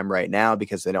crunch time right now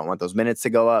because they don't want those minutes to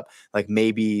go up. Like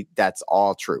maybe that's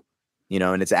all true.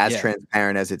 And it's as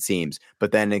transparent as it seems.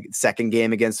 But then a second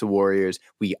game against the Warriors,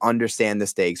 we understand the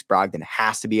stakes. Brogdon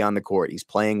has to be on the court. He's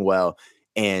playing well,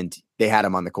 and they had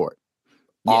him on the court.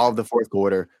 Yeah. All of the fourth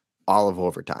quarter, all of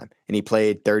overtime. And he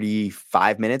played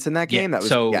 35 minutes in that game.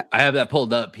 I have that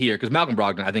pulled up here because Malcolm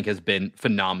Brogdon, I think, has been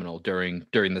phenomenal during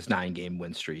this 9-game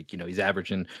win streak. He's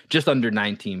averaging just under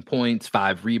 19 points,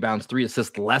 5 rebounds, 3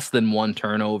 assists, less than 1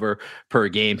 turnover per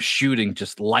game, shooting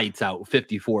just lights out,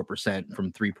 54%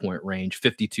 from 3-point range,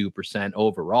 52%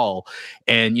 overall.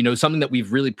 And, something that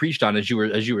we've really preached on, as you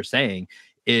were saying,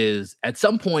 is at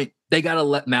some point they got to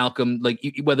let Malcolm, like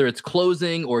whether it's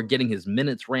closing or getting his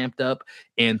minutes ramped up.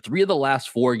 And 3 of the last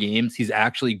 4 games, he's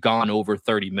actually gone over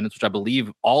 30 minutes, which I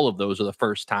believe all of those are the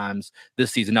first times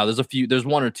this season. Now there's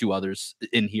 1 or 2 others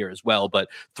in here as well, but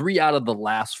 3 out of the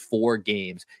last 4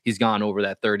 games, he's gone over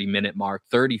that 30-minute mark,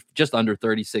 just under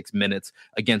 36 minutes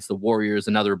against the Warriors,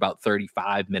 another about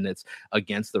 35 minutes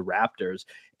against the Raptors.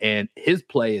 And his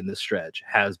play in this stretch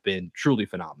has been truly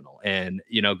phenomenal. And,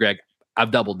 Greg, I've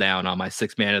doubled down on my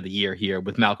 6th man of the year here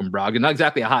with Malcolm Brogdon. Not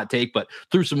exactly a hot take, but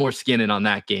threw some more skin in on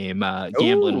that game,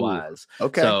 gambling wise.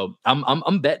 Okay. So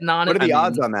I'm betting on it. What are the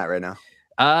odds on that right now?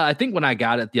 I think when I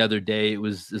got it the other day, it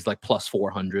was like plus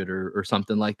 400 or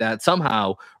something like that.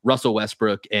 Somehow Russell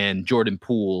Westbrook and Jordan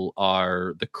Poole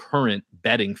are the current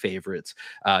betting favorites.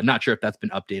 Not sure if that's been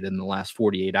updated in the last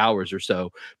 48 hours or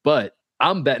so, but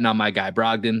I'm betting on my guy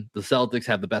Brogdon. The Celtics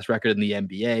have the best record in the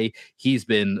NBA. He's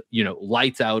been,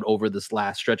 lights out over this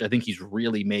last stretch. I think he's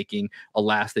really making a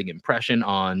lasting impression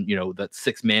on, that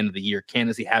 6th man of the year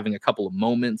candidacy, having a couple of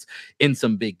moments in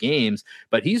some big games.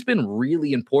 But he's been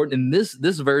really important. And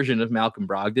this version of Malcolm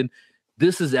Brogdon,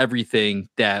 this is everything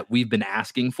that we've been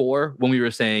asking for when we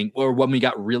were saying, or when we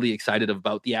got really excited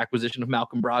about the acquisition of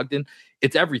Malcolm Brogdon.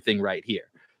 It's everything right here.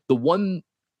 The one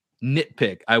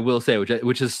nitpick, I will say,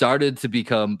 which has started to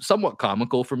become somewhat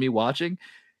comical for me watching,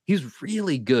 he's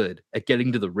really good at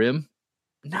getting to the rim,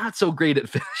 not so great at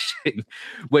finishing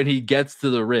when he gets to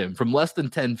the rim from less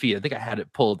than 10 feet. I think I had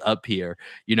it pulled up here.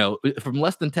 From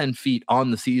less than 10 feet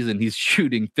on the season, he's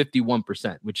shooting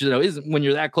 51%, which isn't, when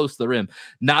you're that close to the rim,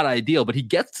 not ideal, but he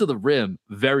gets to the rim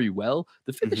very well.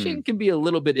 The finishing can be a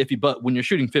little bit iffy, but when you're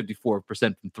shooting 54%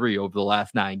 from 3 over the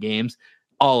last 9 games,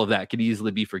 all of that could easily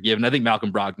be forgiven. I think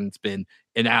Malcolm Brogdon's been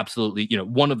an absolutely,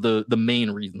 one of the main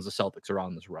reasons the Celtics are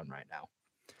on this run right now.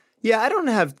 Yeah, I don't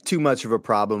have too much of a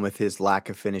problem with his lack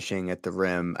of finishing at the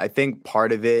rim. I think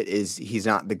part of it is he's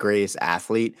not the greatest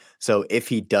athlete. So if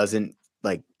he doesn't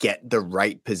get the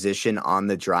right position on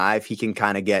the drive, he can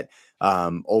kind of get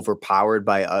overpowered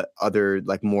by other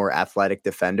more athletic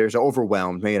defenders, or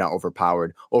overwhelmed, maybe not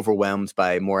overpowered, overwhelmed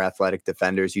by more athletic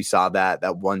defenders. You saw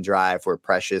that one drive where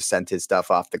Precious sent his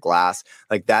stuff off the glass.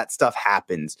 Like, that stuff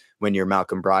happens when you're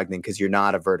Malcolm Brogdon because you're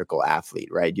not a vertical athlete,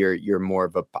 right? You're more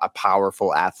of a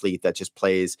powerful athlete that just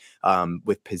plays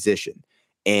with position.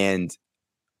 And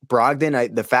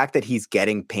Brogdon, the fact that he's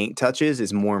getting paint touches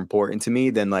is more important to me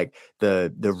than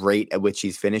the rate at which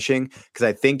he's finishing, because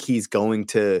I think he's going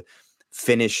to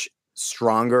finish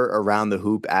stronger around the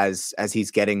hoop as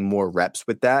he's getting more reps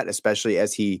with that, especially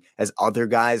as other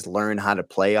guys learn how to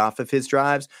play off of his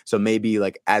drives. So maybe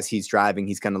as he's driving,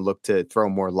 he's going to look to throw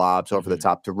more lobs over the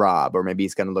top to Rob, or maybe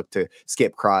he's going to look to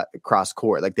skip cross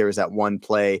court. Like there was that one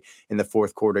play in the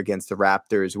fourth quarter against the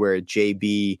Raptors where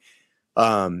JB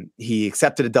He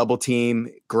accepted a double team.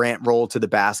 Grant rolled to the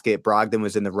basket. Brogdon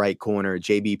was in the right corner.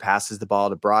 JB passes the ball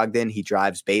to Brogdon. He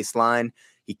drives baseline.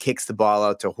 He kicks the ball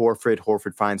out to Horford.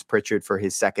 Horford finds Pritchard for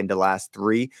his second to last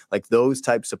three. Like those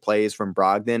types of plays from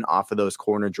Brogdon off of those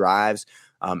corner drives,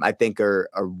 I think are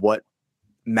what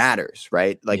matters,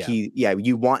 right? Like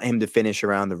you want him to finish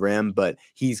around the rim, but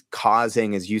he's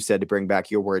causing, as you said, to bring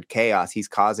back your word, chaos. He's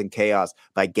causing chaos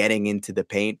by getting into the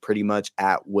paint pretty much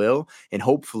at will. And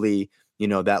hopefully,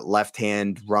 that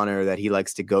left-hand runner that he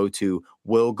likes to go to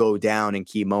will go down in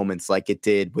key moments like it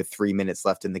did with 3 minutes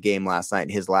left in the game last night.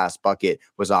 And his last bucket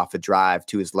was off a drive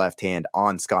to his left hand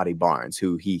on Scotty Barnes,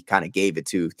 who he kind of gave it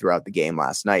to throughout the game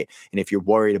last night. And if you're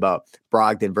worried about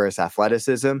Brogdon versus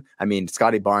athleticism, I mean,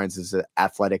 Scotty Barnes is as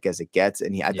athletic as it gets.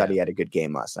 And I thought he had a good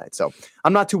game last night. So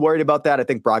I'm not too worried about that. I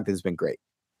think Brogdon's been great.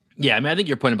 Yeah, I mean, I think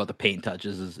your point about the paint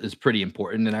touches is pretty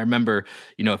important. And I remember,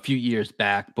 a few years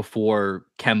back before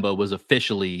Kemba was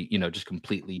officially, just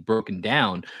completely broken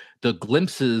down, the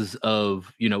glimpses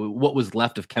of, what was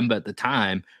left of Kemba at the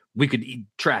time, we could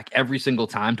track every single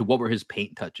time to what were his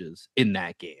paint touches in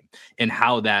that game and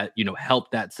how that,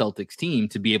 helped that Celtics team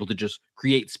to be able to just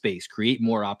create space, create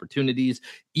more opportunities,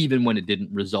 even when it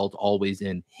didn't result always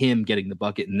in him getting the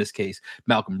bucket. In this case,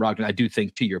 Malcolm Brogdon. I do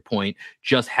think, to your point,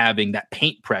 just having that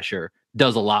paint pressure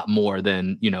does a lot more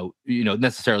than,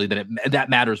 necessarily that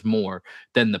matters more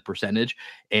than the percentage.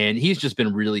 And he's just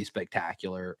been really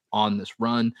spectacular on this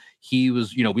run. He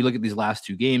was, we look at these last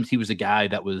two games, he was a guy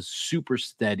that was super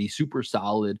steady, super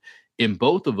solid in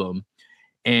both of them.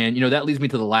 And, that leads me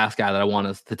to the last guy that I want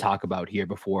us to talk about here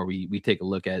before we take a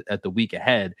look at the week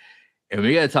ahead. And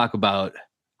we got to talk about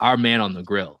our man on the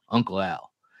grill, Uncle Al.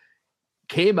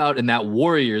 Came out in that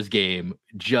Warriors game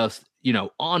just,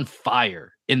 on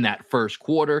fire in that first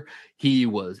quarter. He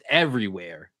was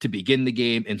everywhere to begin the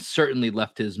game and certainly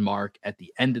left his mark at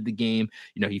the end of the game.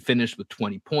 He finished with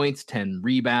 20 points, 10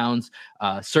 rebounds,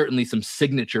 certainly some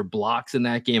signature blocks in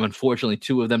that game. Unfortunately,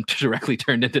 two of them directly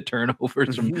turned into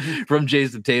turnovers from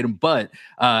Jason Tatum. But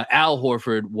Al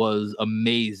Horford was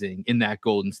amazing in that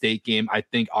Golden State game. I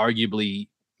think arguably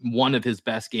one of his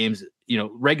best games,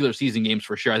 regular season games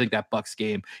for sure. I think that Bucks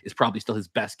game is probably still his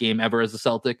best game ever as a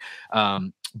Celtic.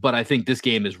 But I think this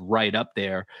game is right up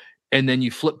there. And then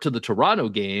you flip to the Toronto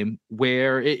game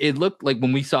where it looked like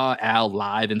when we saw Al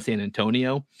live in San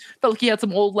Antonio, felt like he had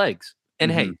some old legs.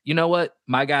 And hey, you know what?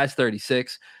 My guy's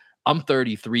 36. I'm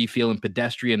 33, feeling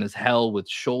pedestrian as hell with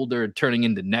shoulder turning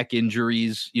into neck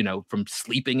injuries, from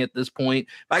sleeping at this point.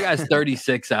 My guy's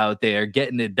 36 out there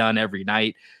getting it done every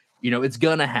night. It's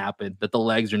gonna happen that the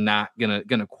legs are not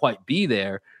gonna quite be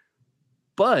there.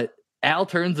 But Al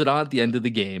turns it on at the end of the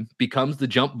game, becomes the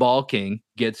jump ball king,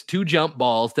 gets 2 jump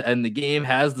balls to end the game,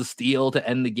 has the steal to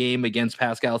end the game against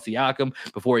Pascal Siakam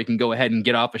before he can go ahead and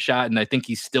get off a shot. And I think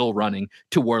he's still running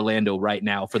to Orlando right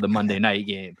now for the Monday night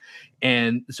game.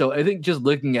 And so I think just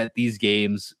looking at these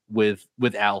games with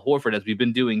Al Horford, as we've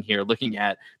been doing here, looking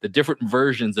at the different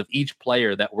versions of each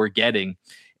player that we're getting,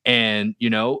 and,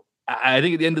 I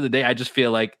think at the end of the day, I just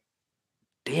feel like,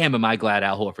 damn, am I glad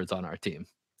Al Horford's on our team.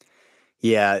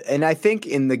 Yeah, and I think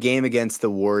in the game against the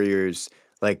Warriors,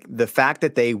 like the fact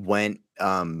that they went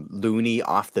Looney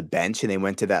off the bench and they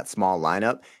went to that small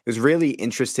lineup, it was really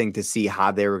interesting to see how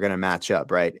they were going to match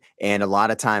up, right? And a lot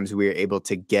of times we were able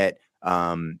to get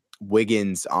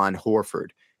Wiggins on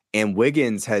Horford. And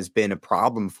Wiggins has been a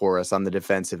problem for us on the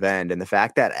defensive end. And the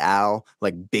fact that Al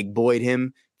big boyed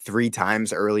him 3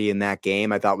 times early in that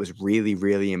game, I thought was really,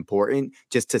 really important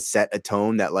just to set a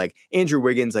tone that Andrew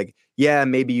Wiggins,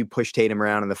 maybe you push Tatum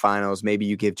around in the finals. Maybe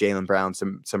you give Jaylen Brown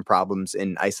some problems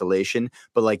in isolation,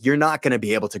 but you're not going to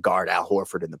be able to guard Al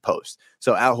Horford in the post.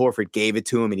 So Al Horford gave it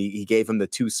to him, and he gave him the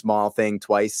too small thing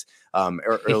twice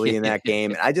early in that game.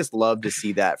 And I just love to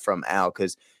see that from Al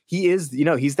because he is,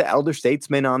 he's the elder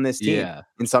statesman on this team. Yeah.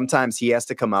 And sometimes he has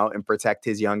to come out and protect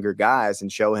his younger guys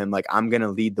and show him I'm going to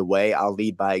lead the way. I'll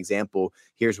lead by example.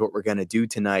 Here's what we're going to do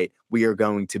tonight. We are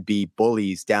going to be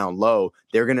bullies down low.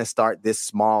 They're going to start this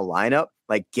small lineup.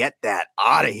 Get that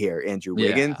out of here, Andrew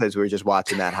Wiggins, as we were just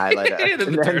watching that highlight. The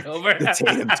Tatum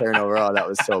turnover. Oh, that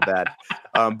was so bad.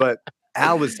 But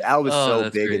Al was so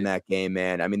big great in that game,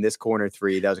 man. I mean, this corner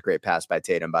 3, that was a great pass by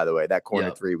Tatum, by the way. That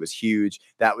corner 3 was huge.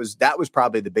 That was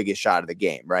probably the biggest shot of the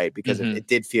game, right? Because it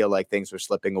did feel like things were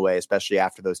slipping away, especially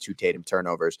after those 2 Tatum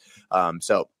turnovers.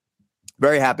 So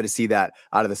very happy to see that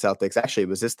out of the Celtics. Actually,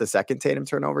 was this the second Tatum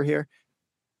turnover here?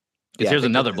 Because here's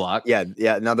another block. Yeah,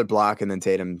 another block, and then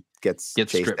Tatum gets chased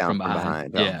stripped down from from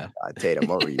behind. behind. Oh my Yeah. God, Tatum,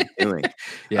 what were you doing?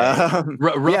 Yeah.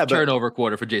 Rough Yeah, but turnover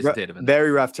quarter for Jason Tatum in that.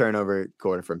 very rough turnover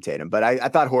quarter from Tatum. But I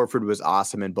thought Horford was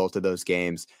awesome in both of those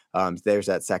games. There's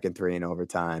that second 3 in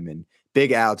overtime, and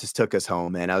Big Al just took us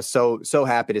home, man. I was so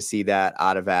happy to see that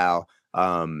out of Al.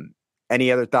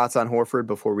 Any other thoughts on Horford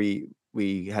before we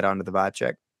head on to the vibe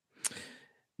check?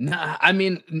 Nah, I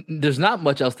mean, there's not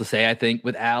much else to say, I think,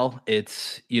 with Al.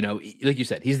 It's, like you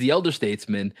said, he's the elder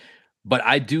statesman, but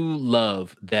I do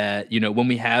love that, when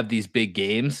we have these big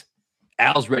games,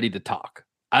 Al's ready to talk.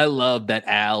 I love that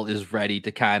Al is ready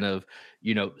to kind of,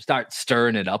 start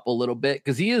stirring it up a little bit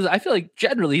because I feel like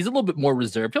generally he's a little bit more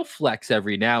reserved. He'll flex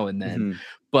every now and then. Mhm.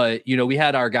 But, we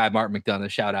had our guy, Mark McDonough,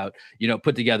 shout out,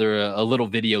 put together a little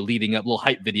video little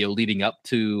hype video leading up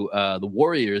to the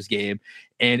Warriors game.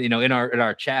 And in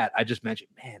our chat, I just mentioned,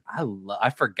 man, I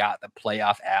forgot that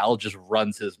playoff Al just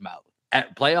runs his mouth.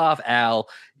 At playoff Al,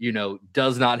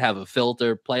 does not have a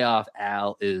filter. Playoff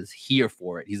Al is here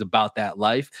for it. He's about that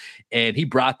life, and he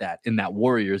brought that in that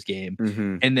Warriors game.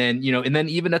 Mhm. And then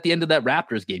even at the end of that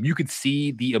Raptors game, you could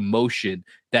see the emotion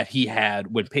that he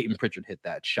had when Peyton Pritchard hit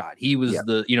that shot. He was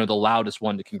the loudest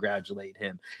one to congratulate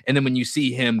him. And then when you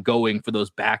see him going for those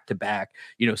back-to-back,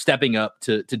 stepping up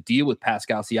to deal with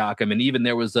Pascal Siakam, and even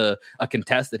there was a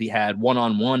contest that he had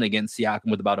one-on-one against Siakam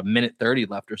with about a minute 30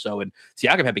 left or so, and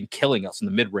Siakam had been killing us in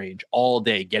the mid-range all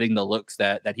day, getting the looks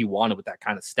that he wanted with that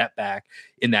kind of step back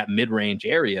in that mid-range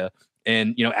area.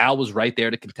 And, Al was right there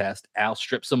to contest. Al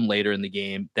strips him later in the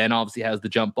game, then obviously has the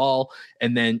jump ball.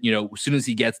 And then, as soon as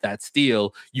he gets that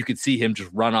steal, you could see him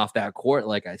just run off that court,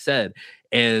 like I said.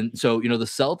 And so, the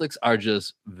Celtics are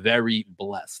just very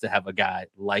blessed to have a guy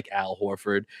like Al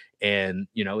Horford. And,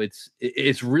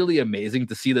 it's really amazing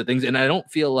to see the things. And I don't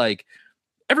feel like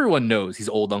everyone knows he's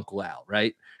old Uncle Al,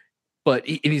 right? But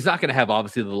he's not going to have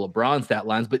obviously the LeBron stat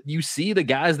lines, but you see the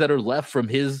guys that are left from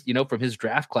his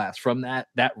draft class from that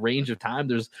range of time.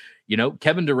 There's,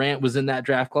 Kevin Durant was in that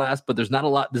draft class, but there's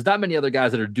not many other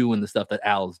guys that are doing the stuff that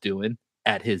Al's doing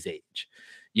at his age,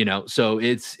 so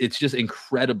it's just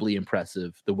incredibly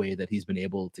impressive the way that he's been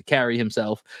able to carry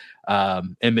himself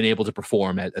and been able to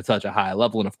perform at such a high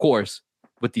level. And of course,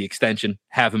 with the extension,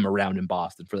 have him around in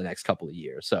Boston for the next couple of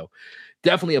years. So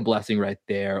definitely a blessing right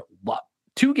there.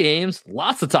 2 games,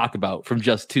 lots to talk about from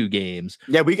just 2 games.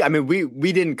 Yeah,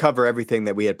 we didn't cover everything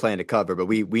that we had planned to cover, but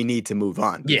we need to move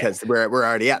on because we're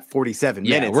already at 47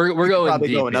 minutes. We're going probably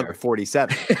deep go another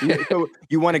 47. So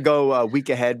you want to go a week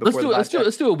ahead before let's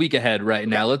do a week ahead right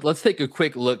now. Let's take a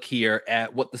quick look here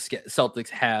at what the Celtics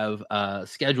have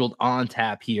scheduled on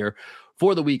tap here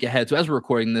for the week ahead. So as we're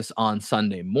recording this on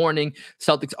Sunday morning,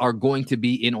 Celtics are going to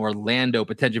be in Orlando.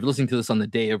 Potentially, if you're listening to this on the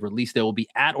day of release, they will be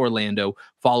at Orlando,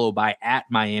 followed by at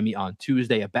Miami on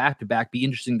Tuesday, a back-to-back. Be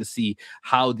interesting to see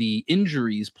how the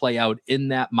injuries play out in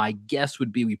that. My guess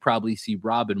would be we probably see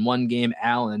Rob in one game,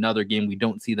 Al in another game. We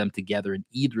don't see them together in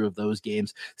either of those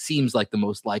games. Seems like the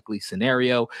most likely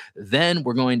scenario. Then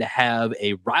we're going to have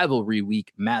a rivalry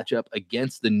week matchup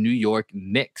against the New York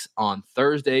Knicks on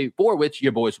Thursday, for which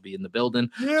your boys will be in the building.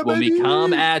 So when we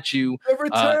come at you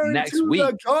next week.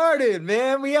 The Garden,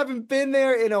 man. We haven't been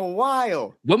there in a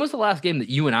while. When was the last game that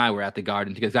you and I were at the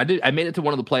Garden? Because I made it to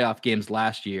one of the playoff games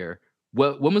last year.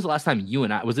 When was the last time you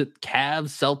and I, was it Cavs,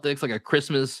 Celtics, like a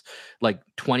Christmas, like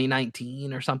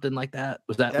 2019 or something like that?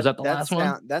 Was that the last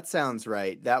one? That sounds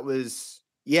right. That was,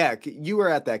 yeah, you were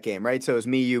at that game, right? So it was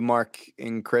me, you, Mark,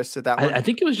 and Chris at that one? I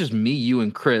think it was just me, you,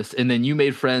 and Chris. And then you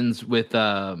made friends with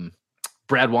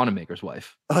Brad Wanamaker's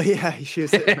wife. Oh yeah, she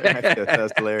was sitting right next to us. That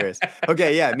was hilarious.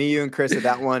 Okay, yeah, me, you, and Chris at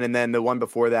that one, and then the one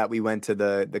before that, we went to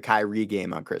the Kyrie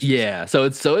game on Christmas. Yeah, so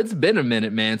it's been a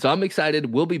minute, man. So I'm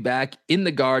excited. We'll be back in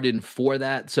the Garden for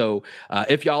that. So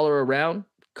if y'all are around,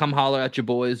 come holler at your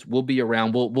boys. We'll be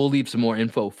around. We'll leave some more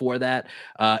info for that.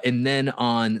 And then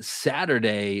on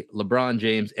Saturday, LeBron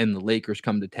James and the Lakers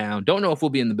come to town. Don't know if we'll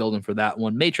be in the building for that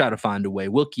one. May try to find a way.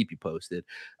 We'll keep you posted.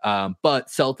 But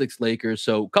Celtics, Lakers.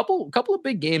 So couple of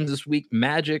big games this week.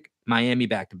 Magic, Miami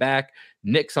back-to-back.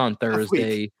 Knicks on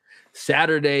Thursday.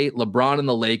 Saturday, LeBron and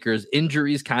the Lakers.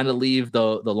 Injuries kind of leave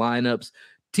the lineups.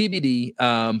 TBD.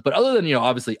 But other than,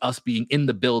 obviously us being in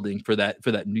the building for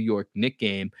that New York Knicks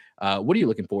game, what are you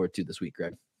looking forward to this week,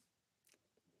 Greg?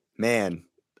 Man,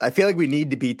 I feel like we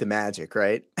need to beat the Magic,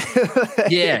 right?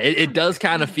 Yeah, it does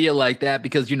kind of feel like that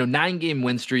because, 9-game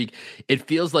win streak, it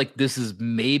feels like this is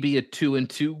maybe a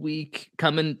 2-2 week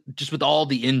coming just with all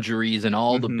the injuries and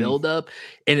all the Mhm, buildup.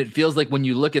 And it feels like when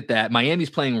you look at that, Miami's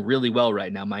playing really well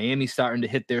right now. Miami's starting to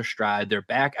hit their stride. They're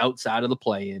back outside of the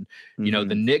play-in. The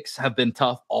mhm. Knicks have been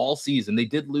tough all season. They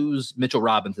did lose Mitchell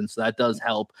Robinson, so that does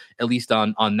help, at least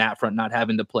on that front, not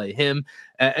having to play him.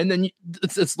 And then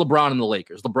it's LeBron and the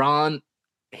Lakers. LeBron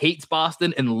hates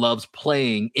Boston and loves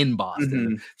playing in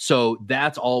Boston. Mhm. So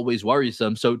that's always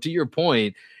worrisome. So to your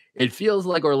point, it feels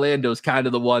like Orlando's kind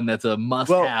of the one that's a must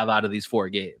Well, have out of these 4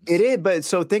 it games. is, but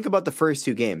so think about the first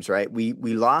 2 games, right? We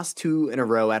lost 2 in a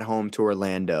row at home to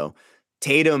Orlando.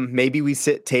 Tatum, maybe we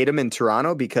sit Tatum in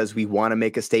Toronto because we wanna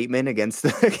make a statement against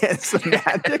the against the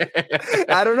Magic.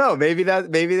 I don't know. Maybe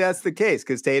that's the case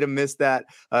because Tatum missed that,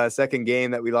 second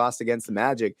game that we lost against the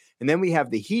Magic. And then we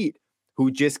have the Heat, who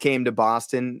just came to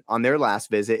Boston on their last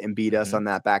visit and beat us Mhm. on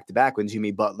that back-to-back when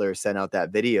Jimmy Butler sent out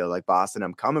that video, like, "Boston,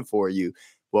 I'm coming for you."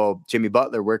 Well, Jimmy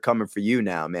Butler, we're coming for you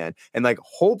now, man. And, like,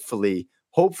 hopefully,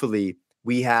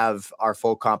 we have our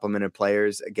full complement of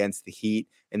players against the Heat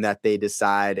and that they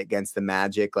decide against the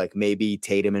Magic, like, maybe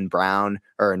Tatum and Brown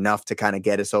are enough to kinda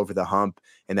get us over the hump,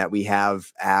 and that we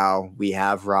have Al, we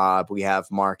have Rob, we have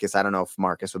Marcus. I don't know if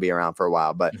Marcus will be around for a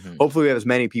while, but Mhm. hopefully we have as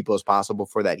many people as possible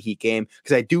for that Heat game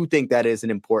because I do think that is an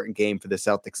important game for the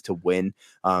Celtics to win.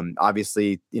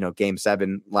 Obviously, Game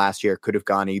 7 last year could have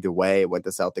gone either way. It went the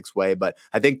Celtics' way, but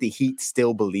I think the Heat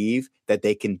still believe that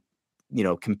they can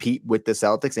compete with the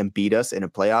Celtics and beat us in a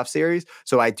playoff series.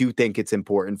 So I do think it's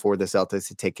important for the Celtics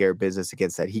to take care of business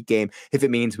against that Heat game. If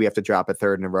it means we have to drop a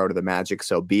third in a row to the Magic,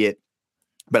 so be it.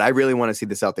 But I really want to see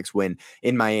the Celtics win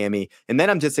in Miami. And then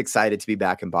I'm just excited to be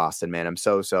back in Boston, man. I'm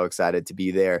so excited to be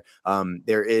there. I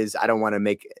don't want to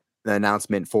make an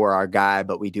announcement for our guy,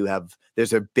 but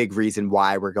there's a big reason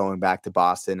why we're going back to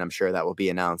Boston. I'm sure that will be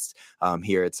announced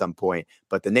here at some point.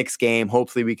 But the Knicks game,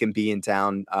 hopefully we can be in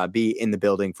town, be in the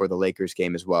building for the Lakers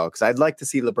game as well. Because I'd like to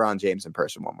see LeBron James in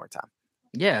person one more time.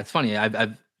 Yeah, it's funny.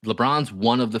 I've LeBron's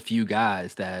one of the few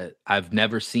guys that I've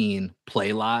never seen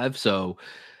play live. So,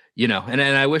 and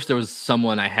I wish there was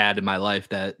someone I had in my life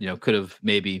that, could have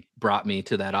maybe brought me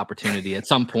to that opportunity at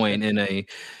some point in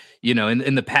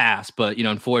the past. But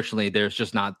unfortunately, there's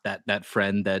just not that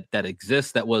friend that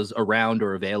exists that was around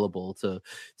or available to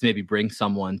maybe bring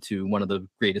someone to one of the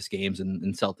greatest games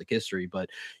in Celtic history. But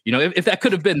if that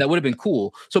could have been, that would have been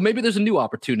cool. So maybe there's a new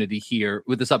opportunity here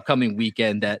with this upcoming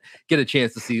weekend that get a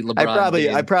chance to see I LeBron probably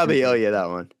I James. probably owe you that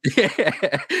one.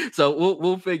 Yeah. So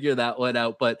we'll figure that one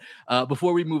out. But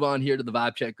before we move on here to the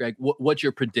vibe check, Greg, what's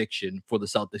your prediction for the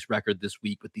Celtics record this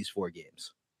week with these 4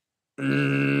 games?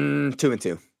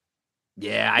 2-2.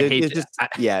 Yeah, I It's hate just I,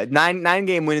 yeah, nine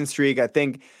game winning streak. I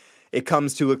think it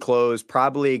comes to a close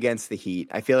probably against the Heat.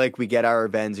 I feel like we get our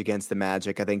revenge against the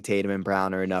Magic. I think Tatum and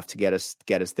Brown are enough to get us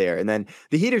there. And then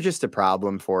the Heat are just a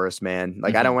problem for us, man.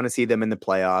 Like I don't Mhm. want to see them in the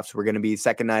playoffs. We're going to be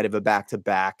second night of a back to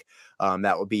back.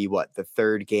 That will be the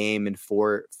third game in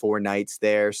four nights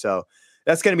there. So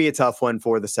that's going to be a tough one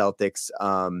for the Celtics.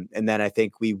 And then I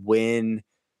think we win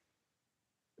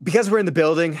because we're in the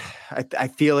building. I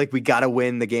feel like we got to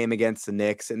win the game against the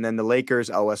Knicks, and then the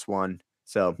Lakers owe us one.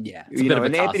 So Yeah, it's a bit of a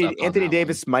and toss up on Anthony that one.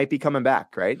 Davis might be coming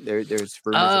back, right? There's rumors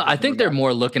of him I think coming they're back.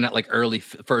 more looking at like early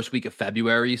first week of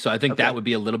February, so I think that Okay. would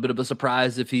be a little bit of a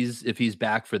surprise if he's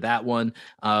back for that one.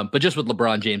 But just with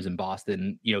LeBron James in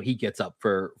Boston, he gets up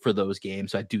for those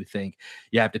games, so I do think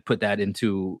you have to put that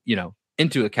into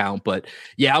account. But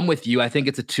yeah, I'm with you. I think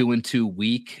it's a 2-2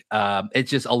 week. It's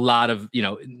just a lot of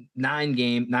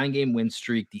 9-game win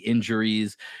streak, the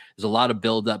injuries. There's a lot of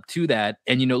build up to that,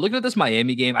 and looking at this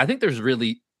Miami game, I think there's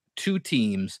really 2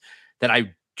 teams that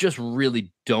I just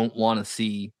really don't want to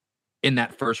see in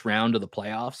that first round of the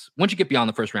playoffs. Once you get beyond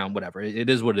the first round, whatever, it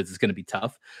is what it is. It's going to be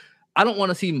tough. I don't want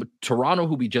to see Toronto,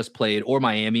 who we just played, or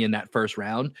Miami in that first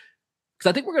round because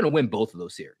I think we're going to win both of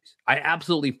those series. I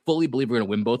absolutely fully believe we're going to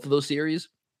win both of those series,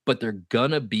 but they're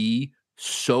going to be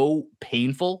so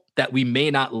painful that we may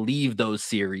not leave those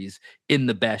series in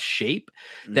the best shape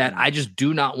that Mhm. I just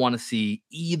do not want to see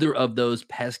either of those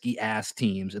pesky ass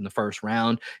teams in the first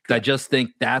round because I Yeah. just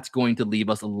think that's going to leave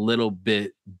us a little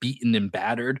bit beaten and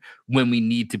battered when we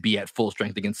need to be at full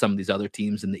strength against some of these other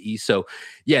teams in the East. So,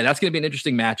 yeah, that's going to be an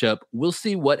interesting matchup. We'll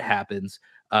see what happens.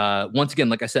 Once again,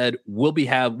 like I said,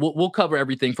 we'll cover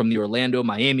everything from the Orlando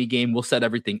Miami game. We'll set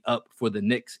everything up for the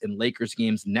Knicks and Lakers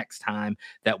games next time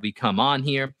that we come on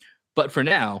here. But for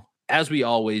now, as we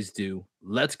always do,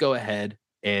 let's go ahead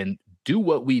and do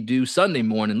what we do Sunday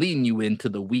morning, leading you into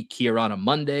the week here on a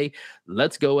Monday.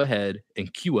 Let's go ahead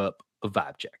and cue up a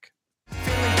vibe check.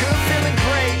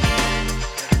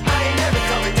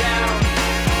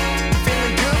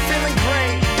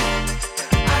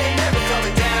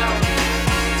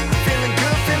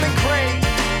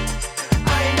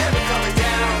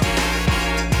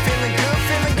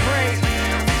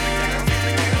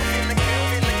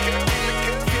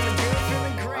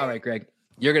 right, Greg,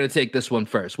 you're gonna take this one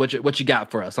first. What you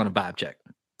got for us on a vibe check?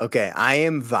 Okay, I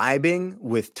am vibing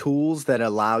with tools that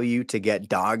allow you to get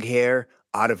dog hair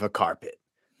out of a carpet.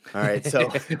 All right, so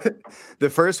the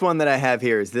first one that I have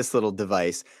here is this little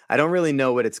device. I don't really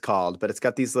know what it's called, but it's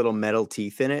got these little metal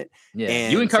teeth in it. Yeah,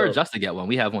 you And encouraged so us to get one.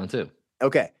 We have one too.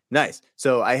 Okay, nice.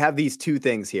 So I have these two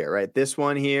things here, right? This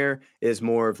one here is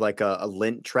more of like a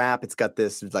lint trap. It's got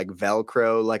this like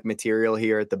Velcro like material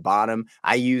here at the bottom.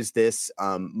 I use this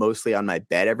mostly on my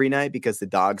bed every night because the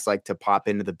dogs like to pop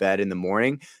into the bed in the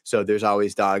morning. So there's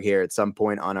always dog hair at some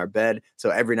point on our bed.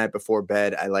 So every night before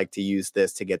bed, I like to use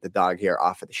this to get the dog hair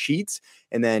off of the sheets.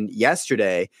 And then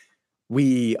yesterday,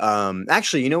 we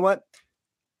actually, you know what?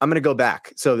 I'm going to go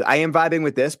back. So I am vibing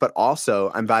with this, but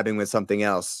also I'm vibing with something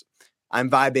else. I'm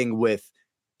vibing with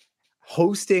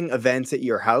hosting events at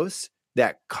your house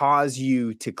that cause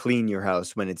you to clean your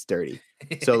house when it's dirty.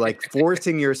 So like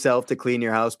forcing yourself to clean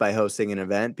your house by hosting an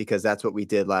event, because that's what we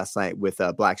did last night with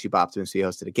Black Sheep Optimus. We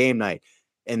hosted a game night.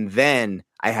 And then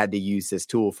I had to use this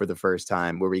tool for the first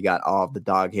time where we got all of the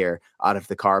dog hair out of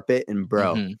the carpet. And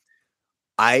bro, Mm-hmm.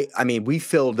 I mean, we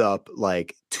filled up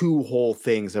like 2 whole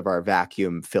things of our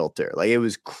vacuum filter. Like it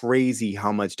was crazy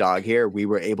how much dog hair we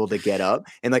were able to get up.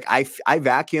 And like I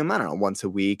vacuum, I don't know, once a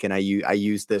week, and I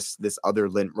use this other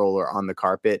lint roller on the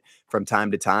carpet from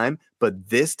time to time. But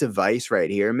this device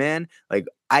right here, man, like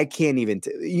I can't even.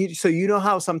 So you know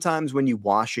how sometimes when you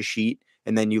wash a sheet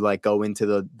and then you like go into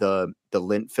the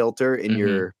lint filter in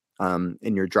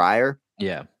your dryer.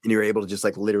 Yeah. And you're able to just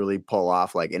like literally pull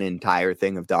off like an entire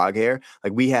thing of dog hair.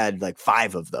 Like we had like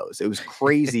 5 of those. It was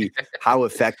crazy how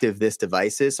effective this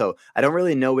device is. So I don't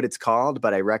really know what it's called,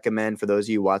 but I recommend for those of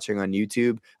you watching on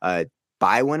YouTube,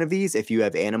 buy one of these if you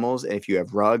have animals and if you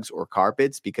have rugs or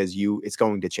carpets, because it's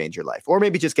going to change your life. Or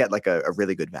maybe just get like a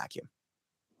really good vacuum.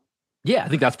 Yeah, I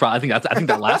think that last part. I think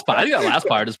that last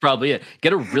part is probably it.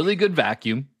 Get a really good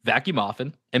vacuum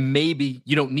often, and maybe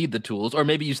you don't need the tools, or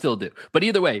maybe you still do. But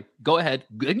either way, go ahead.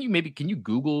 Can you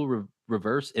Google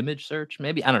reverse image search?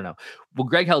 Maybe, I don't know. Well,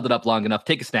 Greg held it up long enough.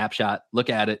 Take a snapshot, look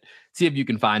at it, see if you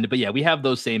can find it. But yeah, we have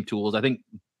those same tools. I think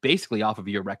basically off of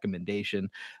your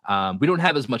recommendation. We don't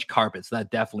have as much carpet, so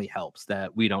that definitely helps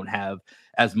that we don't have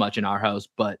as much in our house.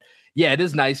 But yeah, it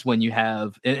is nice when you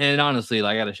have, and honestly,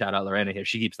 like, I got to shout out Lorena here.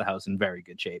 She keeps the house in very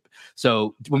good shape.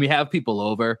 So when we have people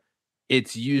over,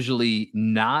 it's usually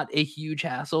not a huge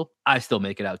hassle. I still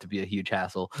make it out to be a huge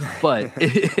hassle, but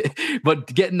but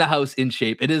getting the house in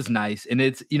shape, it is nice. And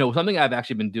it's, something I've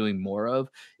actually been doing more of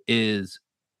is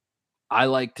I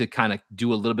like to kind of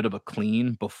do a little bit of a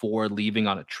clean before leaving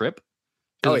on a trip.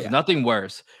 Because there's nothing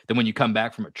worse than when you come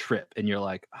back from a trip and you're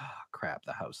like, oh crap,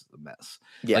 the house is a mess.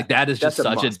 Yeah, like that is just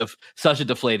such a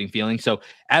deflating feeling. So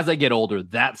as I get older,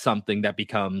 that's something that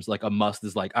becomes like a must,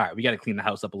 is like, all right, we got to clean the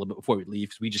house up a little bit before we leave,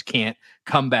 because we just can't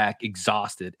come back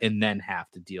exhausted and then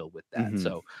have to deal with that.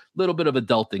 So a little bit of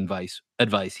adulting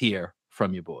advice here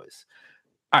from you boys.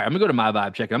 All right, I'm gonna go to my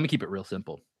vibe check. I'm gonna keep it real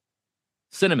simple.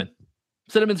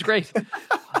 Cinnamon's great.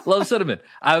 Love cinnamon.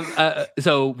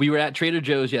 So we were at Trader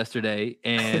Joe's yesterday,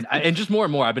 and just more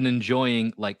and more, I've been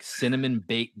enjoying like cinnamon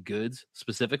baked goods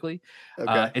specifically.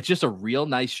 Okay. It's just a real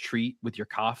nice treat with your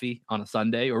coffee on a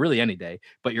Sunday, or really any day,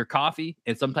 but your coffee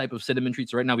and some type of cinnamon treat.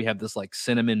 So right now we have this like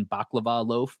cinnamon baklava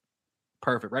loaf.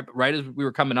 Perfect. Right as we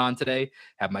were coming on today,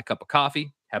 have my cup of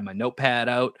coffee, have my notepad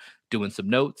out, doing some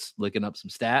notes, looking up some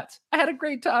stats. I had a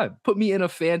great time. Put me in a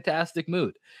fantastic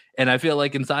mood. And I feel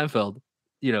like in Seinfeld,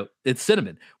 it's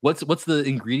cinnamon. What's the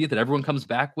ingredient that everyone comes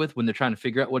back with when they're trying to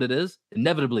figure out what it is?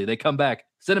 Inevitably, they come back,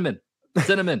 cinnamon. So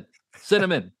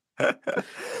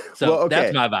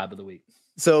that's my vibe of the week.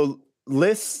 So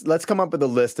let's come up with a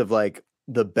list of like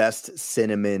the best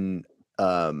cinnamon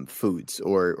foods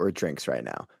or drinks right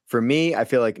now. For me, I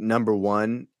feel like number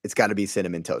 1, it's got to be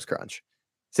Cinnamon Toast Crunch.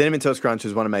 Cinnamon Toast Crunch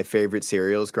was one of my favorite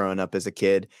cereals growing up as a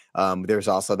kid. There's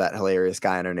also that hilarious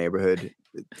guy in our neighborhood,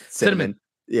 Cinnamon.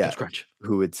 Yeah, Toast Crunch,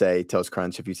 who would say Toast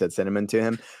Crunch if you said cinnamon to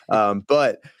him.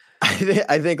 But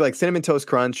I think like Cinnamon Toast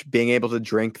Crunch, being able to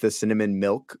drink the cinnamon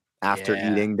milk after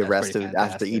eating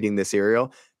after eating the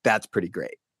cereal, that's pretty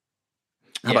great.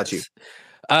 How about you?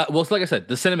 Well, so like I said,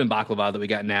 the cinnamon baklava that we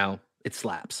got now, it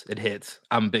slaps. It hits.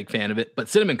 I'm a big fan of it. But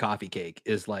cinnamon coffee cake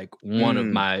is like one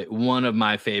of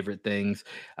my favorite things.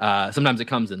 Sometimes it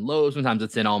comes in loaves. Sometimes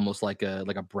it's in almost like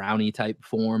a brownie type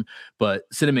form. But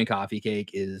cinnamon coffee cake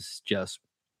is just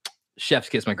chef's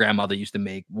kiss. My grandmother used to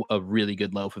make a really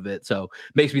good loaf of it, so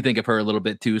makes me think of her a little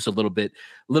bit too. So a little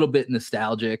bit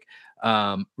nostalgic.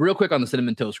 Real quick on the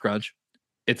Cinnamon Toast Crunch,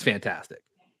 it's fantastic.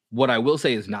 What I will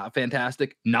say is not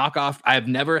fantastic. Knockoff. I've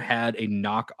never had a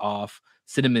knockoff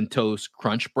Cinnamon Toast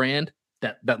Crunch brand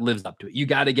that lives up to it. You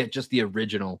got to get just the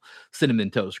original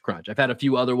Cinnamon Toast Crunch. I've had a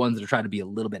few other ones that are trying to be a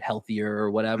little bit healthier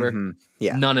or whatever. Mm-hmm.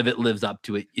 Yeah. None of it lives up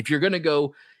to it. If you're going to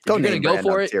go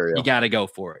for it, cereal. you got to go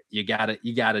for it. You got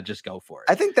to just go for it.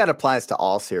 I think that applies to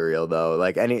all cereal though.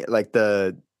 Like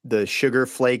the sugar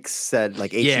flakes that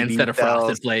like H-E-B instead of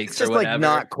Frosted Flakes, it's just or whatever. Like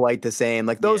not quite the same.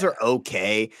 Like those are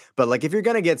okay, but like if you're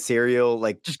gonna get cereal,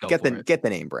 like just get the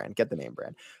name brand. Get the name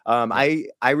brand.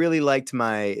 I really liked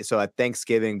so at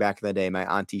Thanksgiving back in the day, my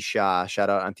Auntie Shah,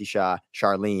 shout out Auntie Shah,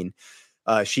 Charlene.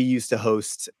 She used to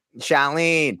host.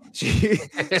 Charlene.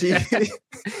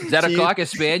 Is that a Cocker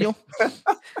Spaniel? What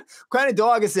kind of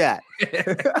dog is that?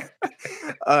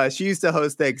 She used to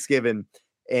host Thanksgiving.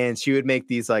 And she would make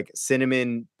these like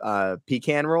cinnamon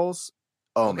pecan rolls.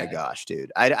 Oh my gosh,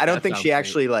 dude. I don't think she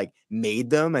actually like made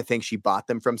them. I think she bought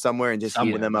them from somewhere and just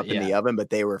heated them up in the oven, but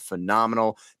they were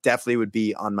phenomenal. Definitely would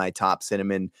be on my top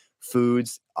cinnamon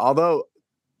foods. Although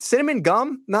cinnamon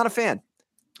gum, not a fan.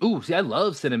 Ooh, see, I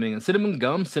love cinnamon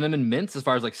gum, cinnamon mints, as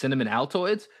far as like cinnamon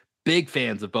Altoids. Big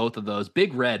fans of both of those.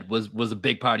 Big Red was a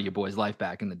big part of your boy's life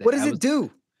back in the day. What does it do?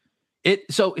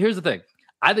 So here's the thing.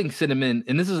 I think cinnamon,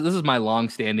 and this is my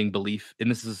long-standing belief, and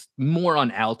this is more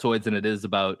on Altoids than it is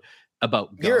about gum.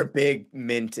 You're a big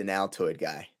mint and Altoid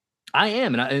guy. I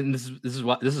am, and this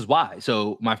is why.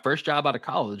 So my first job out of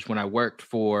college, when I worked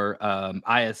for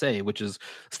ISA, which is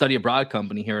a study abroad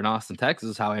company here in Austin, Texas,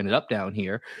 is how I ended up down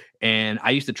here. And I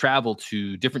used to travel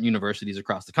to different universities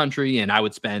across the country, and I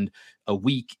would spend a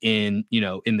week in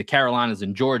the Carolinas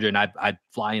in Georgia, and I'd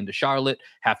fly into Charlotte,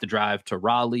 have to drive to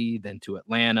Raleigh, then to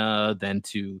Atlanta, then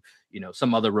to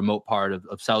some other remote part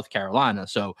of South Carolina.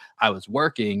 So I was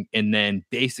working, and then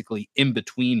basically in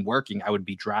between working, I would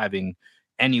be driving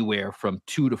anywhere from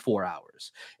 2 to 4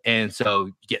 hours. And so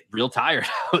you get real tired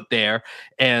out there.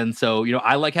 And so,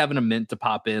 I like having a mint to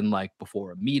pop in like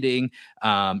before a meeting.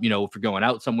 If you're going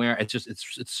out somewhere, it's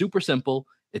super simple.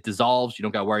 It dissolves. You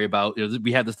don't got to worry about,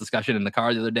 we had this discussion in the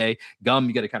car the other day. Gum,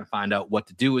 you got to kind of find out what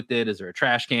to do with it. Is there a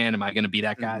trash can? Am I going to be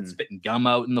that guy spitting gum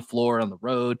out in the floor on the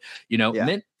road?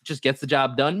 Mint just gets the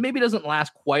job done. Maybe doesn't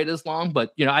last quite as long,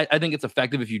 but I think it's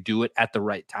effective if you do it at the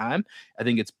right time. I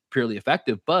think it's purely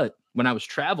effective. But when I was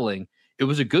traveling, it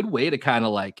was a good way to kind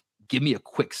of like give me a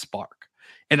quick spark.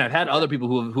 And I've had other people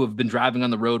who have been driving on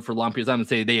the road for a long period of time and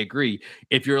say they agree.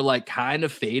 If you're like kind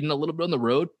of fading a little bit on the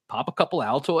road, pop a couple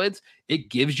Altoids. It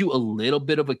gives you a little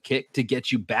bit of a kick to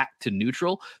get you back to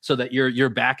neutral so that you're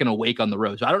back and awake on the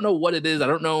road. So I don't know what it is. I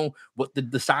don't know what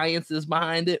the science is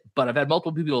behind it, but I've had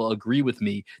multiple people agree with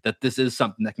me that this is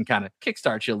something that can kind of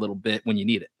kickstart you a little bit when you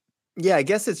need it. Yeah, I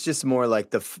guess it's just more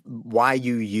like why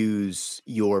you use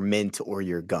your mint or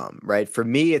your gum, right? For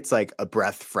me, it's like a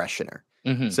breath freshener.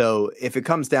 Mm-hmm. So if it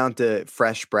comes down to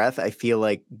fresh breath, I feel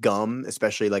like gum,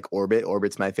 especially like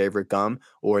Orbit's my favorite gum,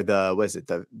 or the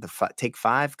Take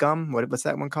 5 gum? What's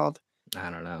that one called? I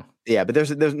don't know. Yeah, but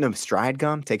there's no Stride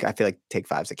gum. I feel like Take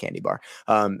 5's a candy bar.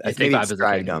 Take 5 is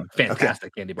Stride gum.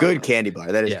 Fantastic candy bar. Good candy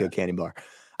bar. That is good candy bar.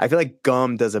 I feel like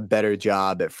gum does a better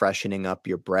job at freshening up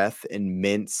your breath, and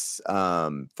mints,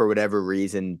 for whatever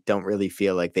reason, don't really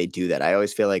feel like they do that. I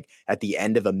always feel like at the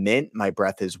end of a mint, my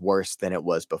breath is worse than it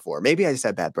was before. Maybe I just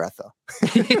had bad breath though.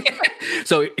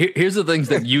 So here's the things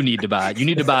that you need to buy. You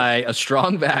need to buy a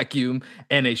strong vacuum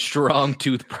and a strong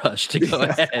toothbrush to go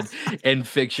ahead and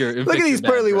fix your. Look at these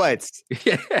pearly whites.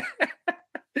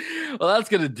 Well, that's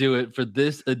going to do it for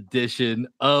this edition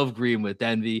of Green with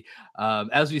Envy.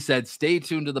 As we said, stay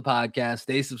tuned to the podcast,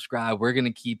 stay subscribed. We're going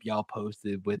to keep y'all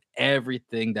posted with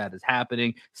everything that is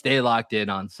happening. Stay locked in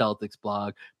on Celtics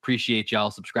blog. Appreciate y'all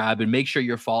subscribing. Make sure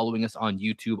you're following us on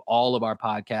YouTube. All of our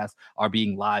podcasts are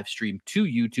being live streamed to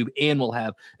YouTube, and we'll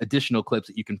have additional clips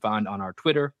that you can find on our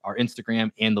Twitter, our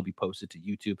Instagram, and they'll be posted to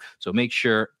YouTube. So make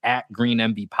sure at Green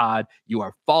MV Pod, you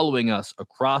are following us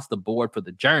across the board for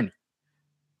the journey.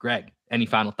 Greg, any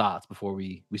final thoughts before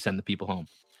we send the people home?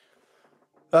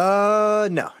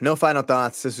 No final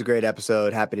thoughts. This is a great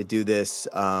episode. Happy to do this.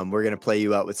 We're going to play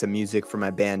you out with some music from my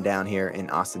band down here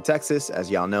in Austin, Texas. As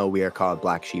y'all know, we are called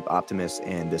Black Sheep Optimists,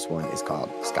 and this one is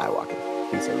called Skywalking.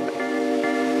 Peace, everybody.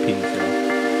 Peace.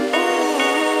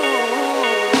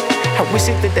 I wish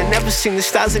that I never seen the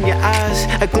stars in your eyes.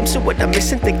 A glimpse of what I'm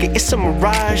missing, thinking it's a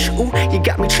mirage. Ooh, you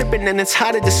got me tripping and it's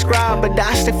hard to describe, but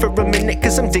I stay for a minute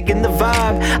cause I'm digging the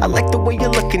vibe. I like the way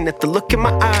you're looking at the look in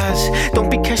my eyes.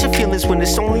 Don't be catching feelings when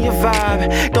it's only a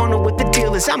vibe. Don't know what the deal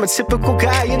feel is I'm a typical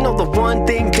guy. You know, the one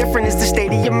thing different is the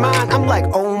state of your mind. I'm like,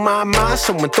 oh my,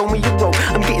 someone throw me a rope.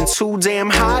 I'm getting too damn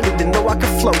high, didn't know I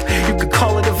could float. You could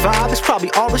call it a vibe, it's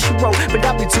probably all that she wrote. But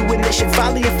I'd be doing this shit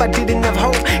folly if I didn't have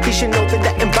hope. You should know that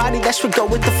I embody, that's what go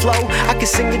with the flow. I could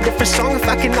sing a different song if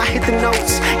I cannot hit the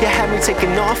notes. You had me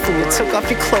taking off when you took off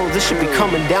your clothes. This should be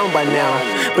coming down by now,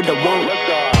 but I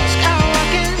won't.